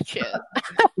 Stop that shit.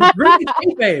 Really,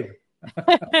 babe.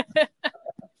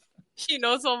 She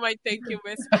knows all my thank you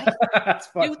messages.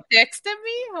 You texted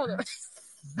me? Hold on.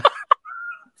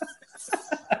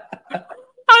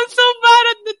 I'm so bad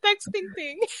at the texting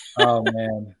thing. Oh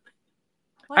man.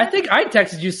 I think I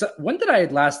texted you. When did I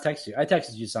last text you? I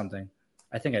texted you something.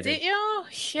 I think I did. Did you?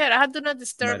 Shit, I had Do Not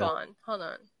Disturb on. Hold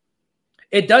on.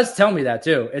 It does tell me that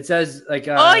too. It says like.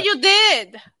 Oh, you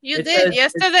did. You did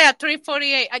yesterday at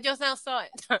 3:48. I just now saw it.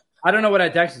 I don't know what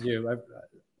I texted you.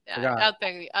 I'll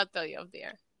tell you up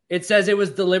there. It says it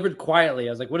was delivered quietly. I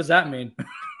was like, what does that mean?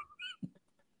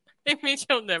 It means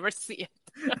you'll never see it.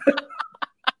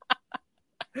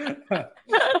 That's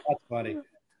funny.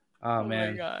 Oh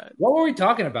man. My God. What were we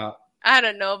talking about? I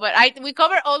don't know, but we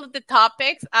covered all of the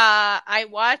topics. I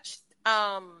watched.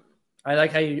 I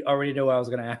like how you already know what I was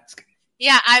going to ask.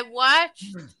 Yeah, I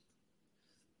watched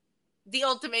The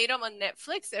Ultimatum on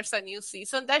Netflix. There's a new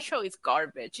season. That show is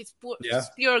garbage. It's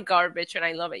pure garbage, and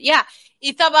I love it. Yeah,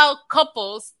 it's about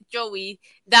couples, Joey,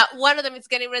 that one of them is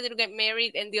getting ready to get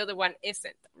married and the other one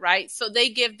isn't, right? So they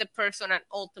give the person an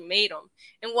ultimatum.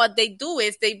 And what they do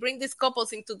is they bring these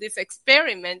couples into this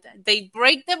experiment. They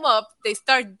break them up. They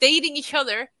start dating each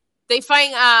other. They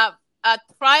find a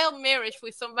trial marriage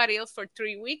with somebody else for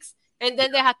 3 weeks. And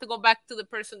then they have to go back to the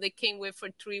person they came with for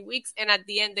 3 weeks. And at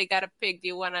the end, they got to pick. Do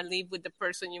you want to leave with the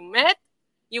person you met?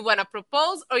 You want to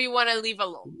propose? Or you want to leave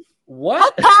alone? What? How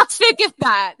toxic is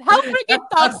that? How freaking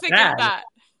toxic is that?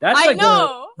 That's I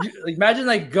know. Imagine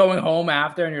like going home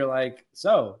after and you're like,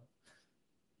 so,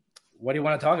 what do you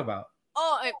want to talk about?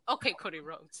 Oh, okay, Cody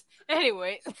Rhodes.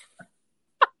 Anyway. And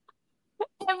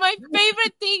my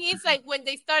favorite thing is like when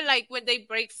they start when they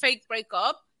break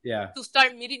up. Yeah. To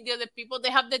start meeting the other people, they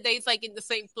have the dates like in the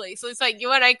same place. So it's like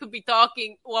you and I could be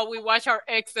talking while we watch our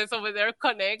exes over there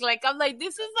connect. Like I'm like,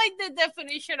 this is like the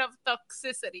definition of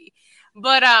toxicity.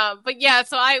 But yeah,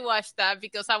 so I watched that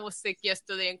because I was sick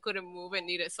yesterday and couldn't move and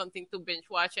needed something to binge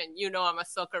watch. And I'm a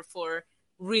sucker for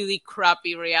really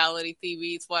crappy reality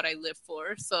TV. It's what I live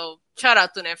for. So shout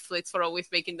out to Netflix for always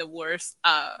making the worst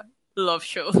love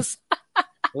shows.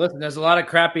 Listen, there's a lot of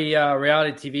crappy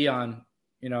reality TV on,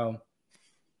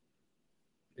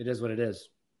 It is what it is.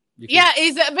 Maybe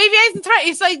I should try.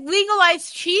 It's like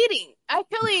legalized cheating.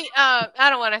 Actually, I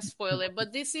don't want to spoil it,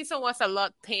 but this season was a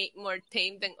lot more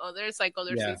tame than others. Like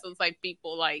other seasons, like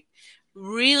people like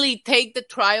really take the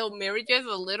trial marriages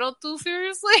a little too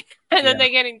seriously, and then they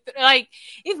get into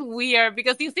it's weird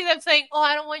because you see them saying, "Oh,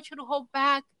 I don't want you to hold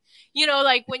back."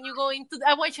 Like when you go into,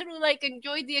 I want you to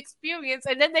enjoy the experience,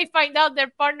 and then they find out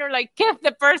their partner kissed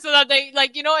the person that they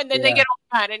and then they get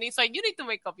all mad, and it's like you need to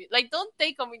make up. Don't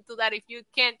take them into that if you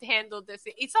can't handle this.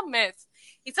 It's a mess.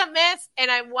 It's a mess, and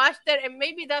I watched it, and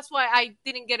maybe that's why I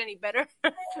didn't get any better.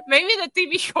 Maybe the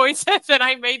TV choices that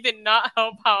I made did not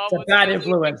help how it's I was. A bad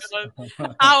influence.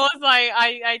 I was like,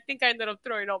 I think I ended up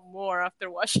throwing up more after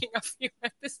watching a few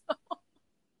episodes.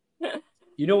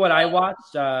 You know what I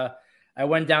watched? I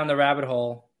went down the rabbit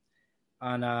hole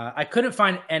on. I couldn't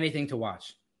find anything to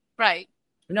watch. Right.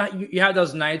 You have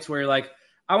those nights where you're like,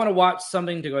 I want to watch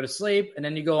something to go to sleep, and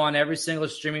then you go on every single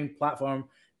streaming platform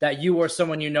that you or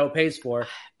someone you know pays for,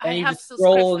 and you just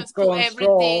scroll and scroll and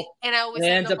scroll, and I always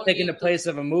and it ends up taking the place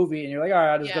of a movie, and you're like, all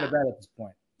right, I'll just go to bed at this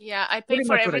point. Yeah, I pay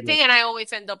for everything, and I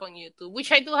always end up on YouTube,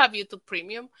 which I do have YouTube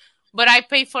Premium, but I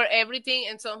pay for everything,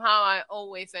 and somehow I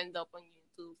always end up on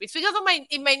YouTube. It's because of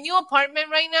in my new apartment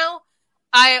right now,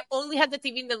 I only had the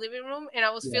TV in the living room, and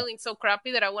I was feeling so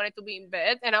crappy that I wanted to be in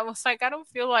bed, and I was like, I don't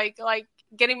feel like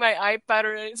getting my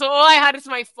iPad, so all I had is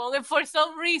my phone, and for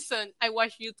some reason, I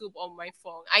watch YouTube on my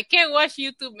phone. I can't watch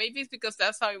YouTube. Maybe it's because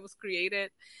that's how it was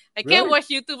created. I can't watch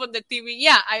YouTube on the TV.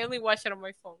 Yeah, I only watch it on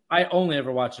my phone. I only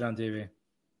ever watch it on TV.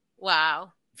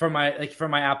 Wow. For my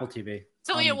Apple TV.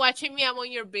 So when you're watching me, I'm on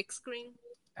your big screen?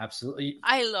 Absolutely.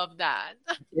 I love that.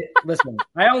 Listen,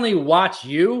 I only watch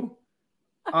you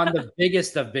on the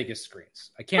biggest of biggest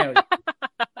screens. I can't.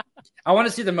 I want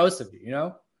to see the most of you, you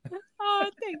know? Oh,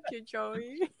 thank you,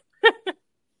 Joey.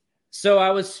 So I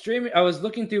was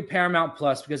looking through Paramount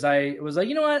Plus because I was like,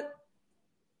 you know what?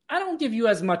 I don't give you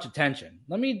as much attention.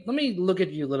 Let me look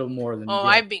at you a little more than. Oh,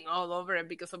 I've been all over it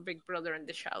because of Big Brother and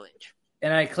the challenge.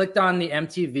 And I clicked on the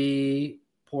MTV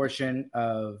portion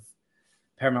of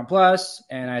Paramount Plus,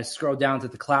 and I scrolled down to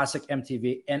the classic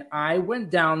MTV, and I went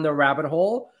down the rabbit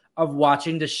hole of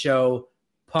watching the show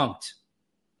Punk'd.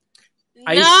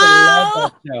 I used to love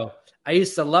that show. I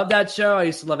used to love that show. I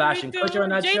used to love Ashton Kutcher on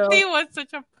that show. JT was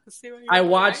such a pussy. I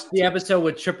watched the episode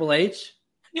with Triple H.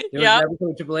 There was an episode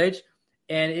with Triple H,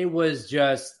 and it was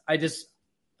just I didn't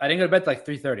go to bed till like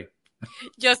 3:30.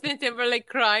 Justin Timberlake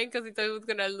crying because he thought he was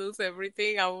gonna lose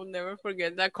everything. I will never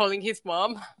forget that. Calling his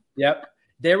mom. Yep.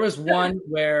 There was one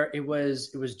where it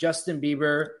was Justin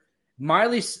Bieber.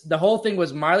 The whole thing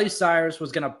was Miley Cyrus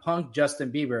was gonna punk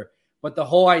Justin Bieber, but the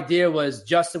whole idea was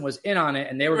Justin was in on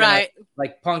it and they were gonna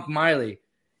like punk Miley.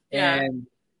 Yeah. And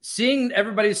seeing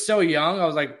everybody so young, I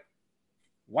was like,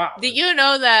 wow. Did you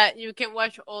know that you can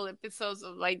watch all episodes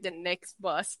of like the Next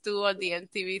Bus too on the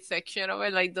MTV section of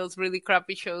it, like those really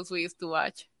crappy shows we used to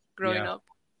watch growing up?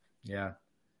 Yeah,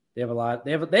 they have a lot.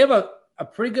 They have a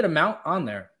pretty good amount on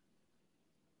there.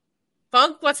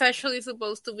 Punk was actually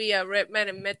supposed to be a Redman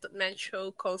and Method Man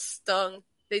show called Stung.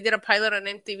 They did a pilot on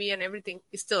MTV and everything.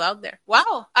 It's still out there.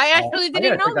 Wow, I actually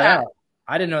didn't know that.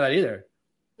 I didn't know that either.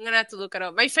 I'm gonna have to look it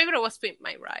up. My favorite was Pimp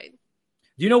My Ride.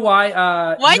 Do you know why?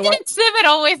 Why didn't Sivit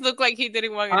always look like he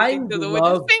didn't want anything to do with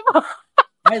his people?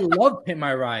 I love Pimp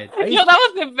My Ride. That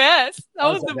was the best. That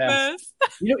was the best.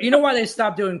 You know why they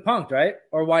stopped doing Punk'd, right?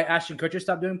 Or why Ashton Kutcher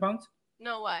stopped doing Punk'd?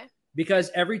 No, why?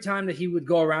 Because every time that he would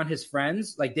go around his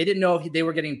friends, like they didn't know if they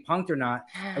were getting punked or not.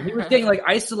 And he was getting like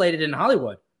isolated in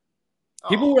Hollywood.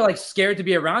 People were like scared to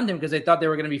be around him because they thought they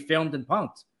were going to be filmed and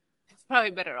punked. It's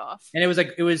probably better off. And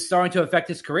it was starting to affect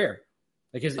his career,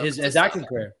 like his acting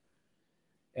career.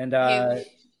 And I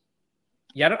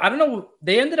don't know.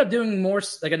 They ended up doing more,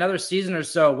 like another season or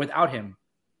so without him.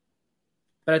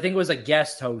 But I think it was a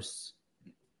guest host.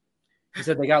 He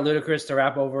said they got Ludicrous to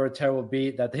rap over a terrible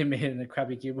beat that they made in a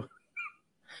crappy keyboard.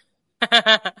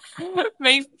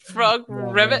 Make frog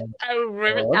ribbit.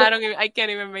 I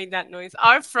can't even make that noise.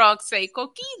 Our frogs say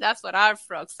 "coqui." That's what our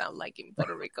frogs sound like in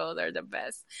Puerto Rico. They're the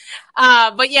best.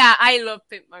 But yeah, I love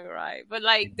Pimp My Ride. But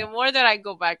like, the more that I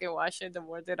go back and watch it, the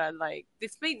more that I like.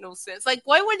 This made no sense. Like,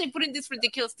 why were they putting these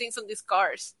ridiculous things on these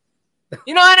cars?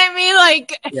 You know what I mean?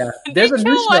 Like, yeah, there's a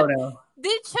new show now.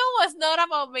 This show was not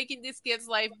about making these kids'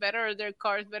 life better or their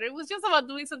cars better. It was just about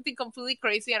doing something completely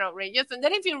crazy and outrageous. And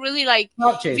then if you really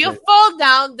if you fall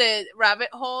down the rabbit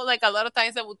hole, like a lot of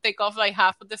times I would take off like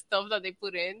half of the stuff that they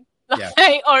put in. Or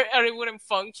it wouldn't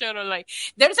function. Or like,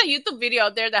 there's a YouTube video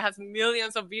out there that has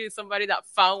millions of views. Somebody that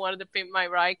found one of the Pimp My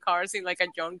Ride cars in like a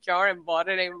junk jar and bought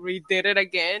it and redid it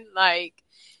again. Like,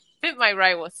 Pimp My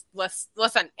Ride was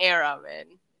an era, man.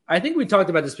 I think we talked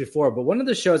about this before, but one of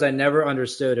the shows I never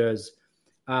understood is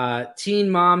Teen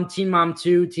Mom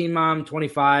 2, Teen Mom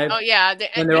 25. Oh yeah,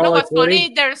 and you know what's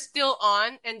funny? They're still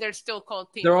on, and they're still called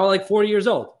Teen. They're all like 40 years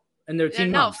old, and they're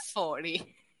Teen Mom. They're not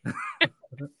 40.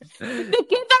 The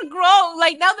kids are grown.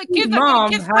 Like now, the kids are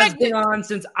getting has been on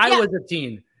since I was a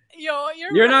teen.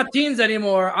 You're not teens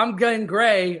anymore. I'm getting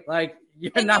gray. Like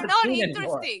you're not interesting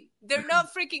anymore. They're not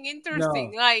freaking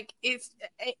interesting. No. Like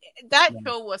that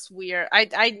show was weird.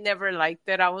 I never liked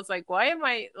it. I was like, why am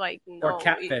I like no? Or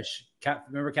Catfish.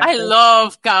 Remember Catfish? I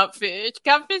love Catfish.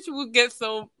 Catfish would get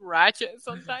so ratchet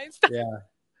sometimes. Yeah,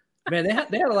 man,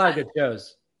 they had a lot of good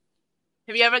shows.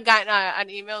 Have you ever gotten an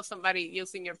email somebody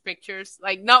using your pictures?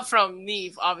 Like not from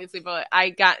Neve, obviously, but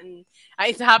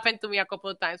it happened to me a couple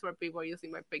of times where people are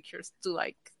using my pictures to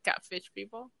like catfish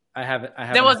people. I haven't.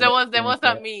 There was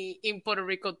a me in Puerto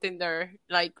Rico Tinder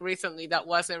like recently that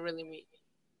wasn't really me.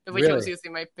 Which was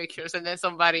using my pictures, and then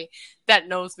somebody that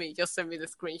knows me just sent me the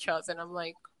screenshots, and I'm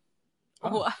like,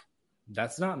 what?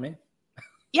 That's not me.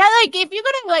 Yeah, like if you're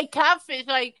gonna like catfish,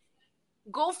 like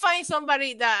go find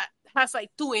somebody that has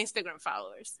like 2 Instagram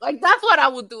followers. Like that's what I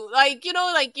would do. Like, you know,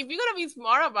 like if you're gonna be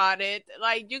smart about it,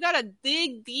 like you gotta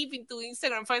dig deep into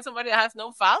Instagram, find somebody that has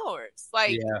no followers.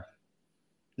 Like, yeah,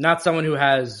 not someone who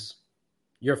has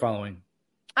your following.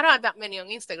 I don't have that many on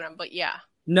Instagram, but yeah.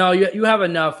 No, you have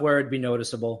enough where it'd be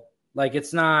noticeable. Like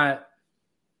it's not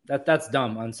that's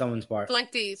dumb on someone's part.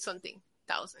 20-something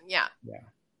thousand, yeah. Yeah,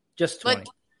 just 20. But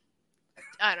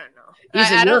I don't know.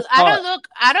 I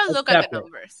don't look at the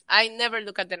numbers. I never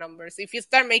look at the numbers. If you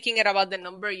start making it about the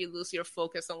number, you lose your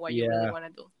focus on what you really want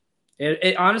to do.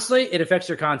 It honestly, it affects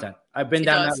your content. I've been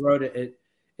down that road.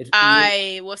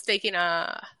 I was taking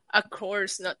a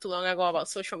course not too long ago about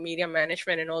social media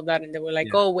management and all that, and they were like,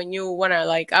 when you want to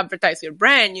like advertise your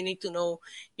brand, you need to know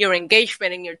your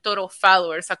engagement and your total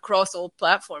followers across all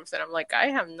platforms. And I'm like, I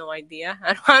have no idea.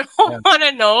 I don't want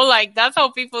to know. Like that's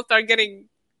how people start getting,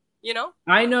 you know.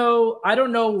 I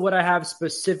don't know what I have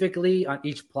specifically on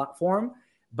each platform,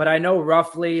 but I know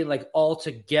roughly like all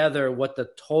together what the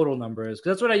total number is,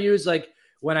 because that's what I use like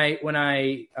when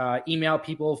I email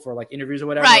people for like interviews or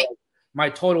whatever. Right. Like, my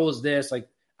total is this. Like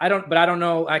I don't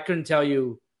know. I couldn't tell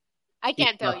you. I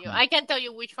can't tell you. I can't tell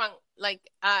you which one like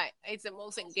it's the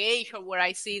most engaged or where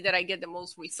I see that I get the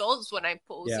most results when I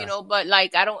post, you know. But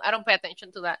like I don't pay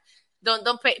attention to that.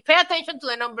 Don't pay attention to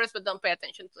the numbers, but don't pay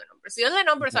attention to the numbers. The only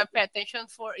numbers I pay attention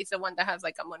for is the one that has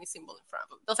like a money symbol in front of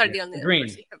them. Those are the only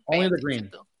numbers you can pay only the green.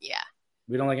 To. Yeah.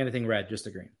 We don't like anything red, just the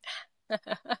green.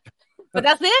 But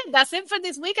that's it. That's it for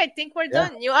this week. I think we're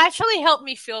done. You actually helped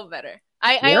me feel better.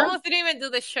 I almost didn't even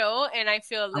do the show, and I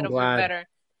feel a little bit better.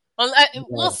 Well,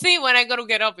 we'll see when I go to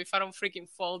get up if I don't freaking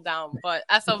fall down. But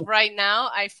as of right now,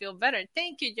 I feel better.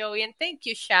 Thank you, Joey, and thank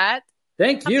you, Shad.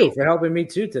 Thank you for helping me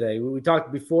too today. We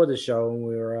talked before the show, and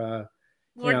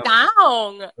we're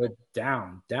down. We're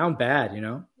down bad, you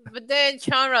know. But then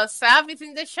Sean Rosaf is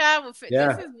in the chat.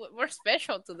 We're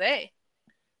special today.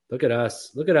 Look at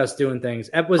us doing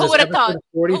things. Was this episode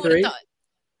 43?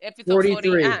 Episode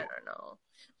 43. I don't know.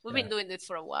 We've been doing this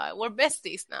for a while. We're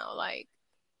besties now. Like,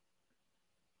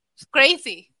 it's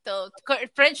crazy. The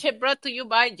friendship brought to you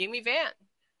by Jimmy Van.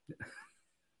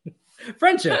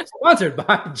 Friendship sponsored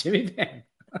by Jimmy Van.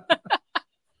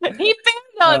 He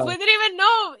picked us. We didn't even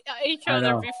know each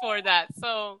other before that.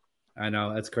 So I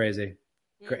know, that's crazy.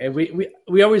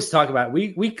 Mm-hmm. We always talk about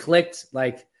it. We clicked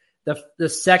like the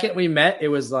second we met. It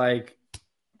was like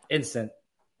instant.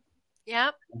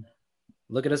 Yep.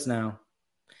 Look at us now.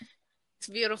 It's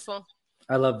beautiful.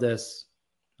 I love this.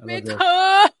 Me too.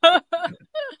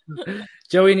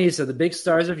 Joey and Issa, the big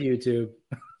stars of YouTube.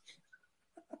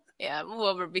 Yeah, move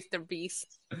over, Mr.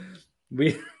 Beast.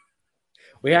 We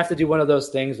have to do one of those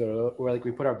things where like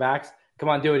we put our backs. Come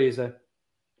on, do it, Issa.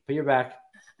 Put your back.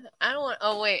 I don't want.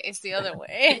 Oh wait, it's the other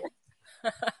way.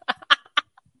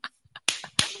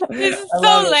 This is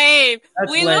so lame.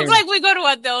 We look like we go to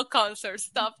Adele concerts.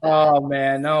 Stop that. Oh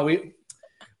man, no,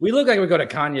 we look like we go to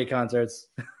Kanye concerts.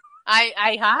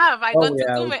 I have. I've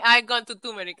gone to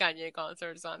too many Kanye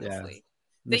concerts, honestly.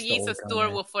 Yeah. The Jesus tour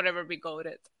will forever be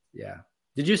goated. Yeah.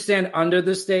 Did you stand under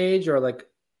the stage or like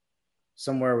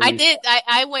somewhere? I did.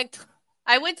 I went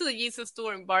to the Jesus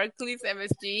tour in Barclays,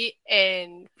 MSG,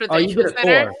 and Prudential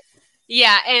Center. Tour.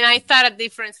 Yeah, and I sat at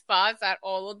different spots at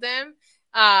all of them.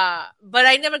 But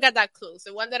I never got that close.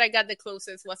 The one that I got the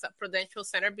closest was at Prudential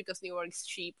Center because New York's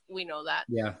cheap. We know that.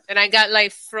 Yeah. And I got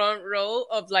like front row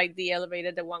of like the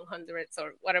elevated, the 100s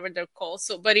or whatever they're called.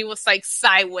 So, but it was like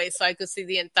sideways, so I could see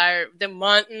the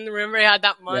mountain. Remember, I had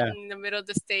that mountain in the middle of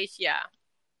the stage. Yeah.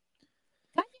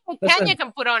 Kanye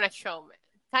can put on a show,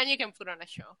 man. Kanye can put on a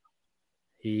show.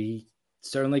 He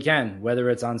certainly can, whether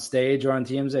it's on stage or on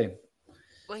TMZ.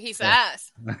 Well, he's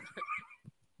ass.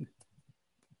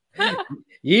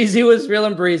 Yeezy was real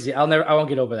and breezy. I won't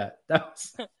get over that. I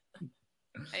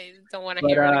don't want to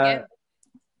hear it again.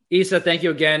 Issa, thank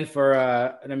you again for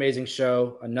an amazing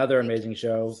show. Another amazing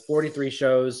show. 43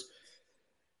 shows.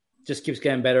 Just keeps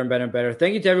getting better and better and better.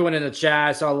 Thank you to everyone in the chat.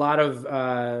 I saw a lot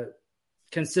of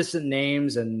consistent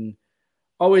names, and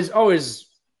always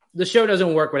the show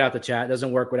doesn't work without the chat. It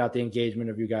doesn't work without the engagement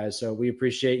of you guys. So we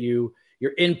appreciate your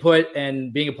input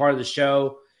and being a part of the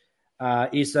show.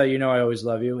 Issa, you know I always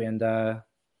love you, and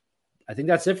I think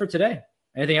that's it for today.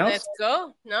 Anything else? Let's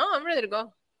go. No, I'm ready to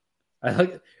go. I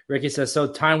like Ricky says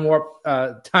so. Time warp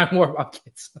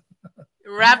updates.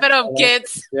 Wrap it up,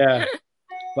 kids. Yeah,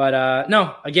 but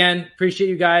no. Again, appreciate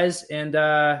you guys, and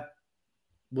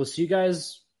we'll see you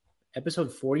guys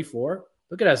episode 44.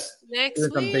 Look at us Next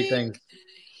doing some week. big things.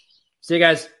 See you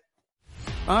guys.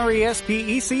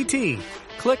 RESPECT.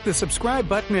 Click the subscribe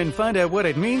button and find out what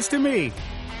it means to me.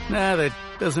 Nah, that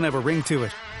doesn't have a ring to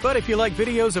it. But if you like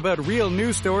videos about real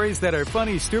news stories that are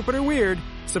funny, stupid, or weird,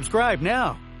 subscribe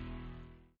now.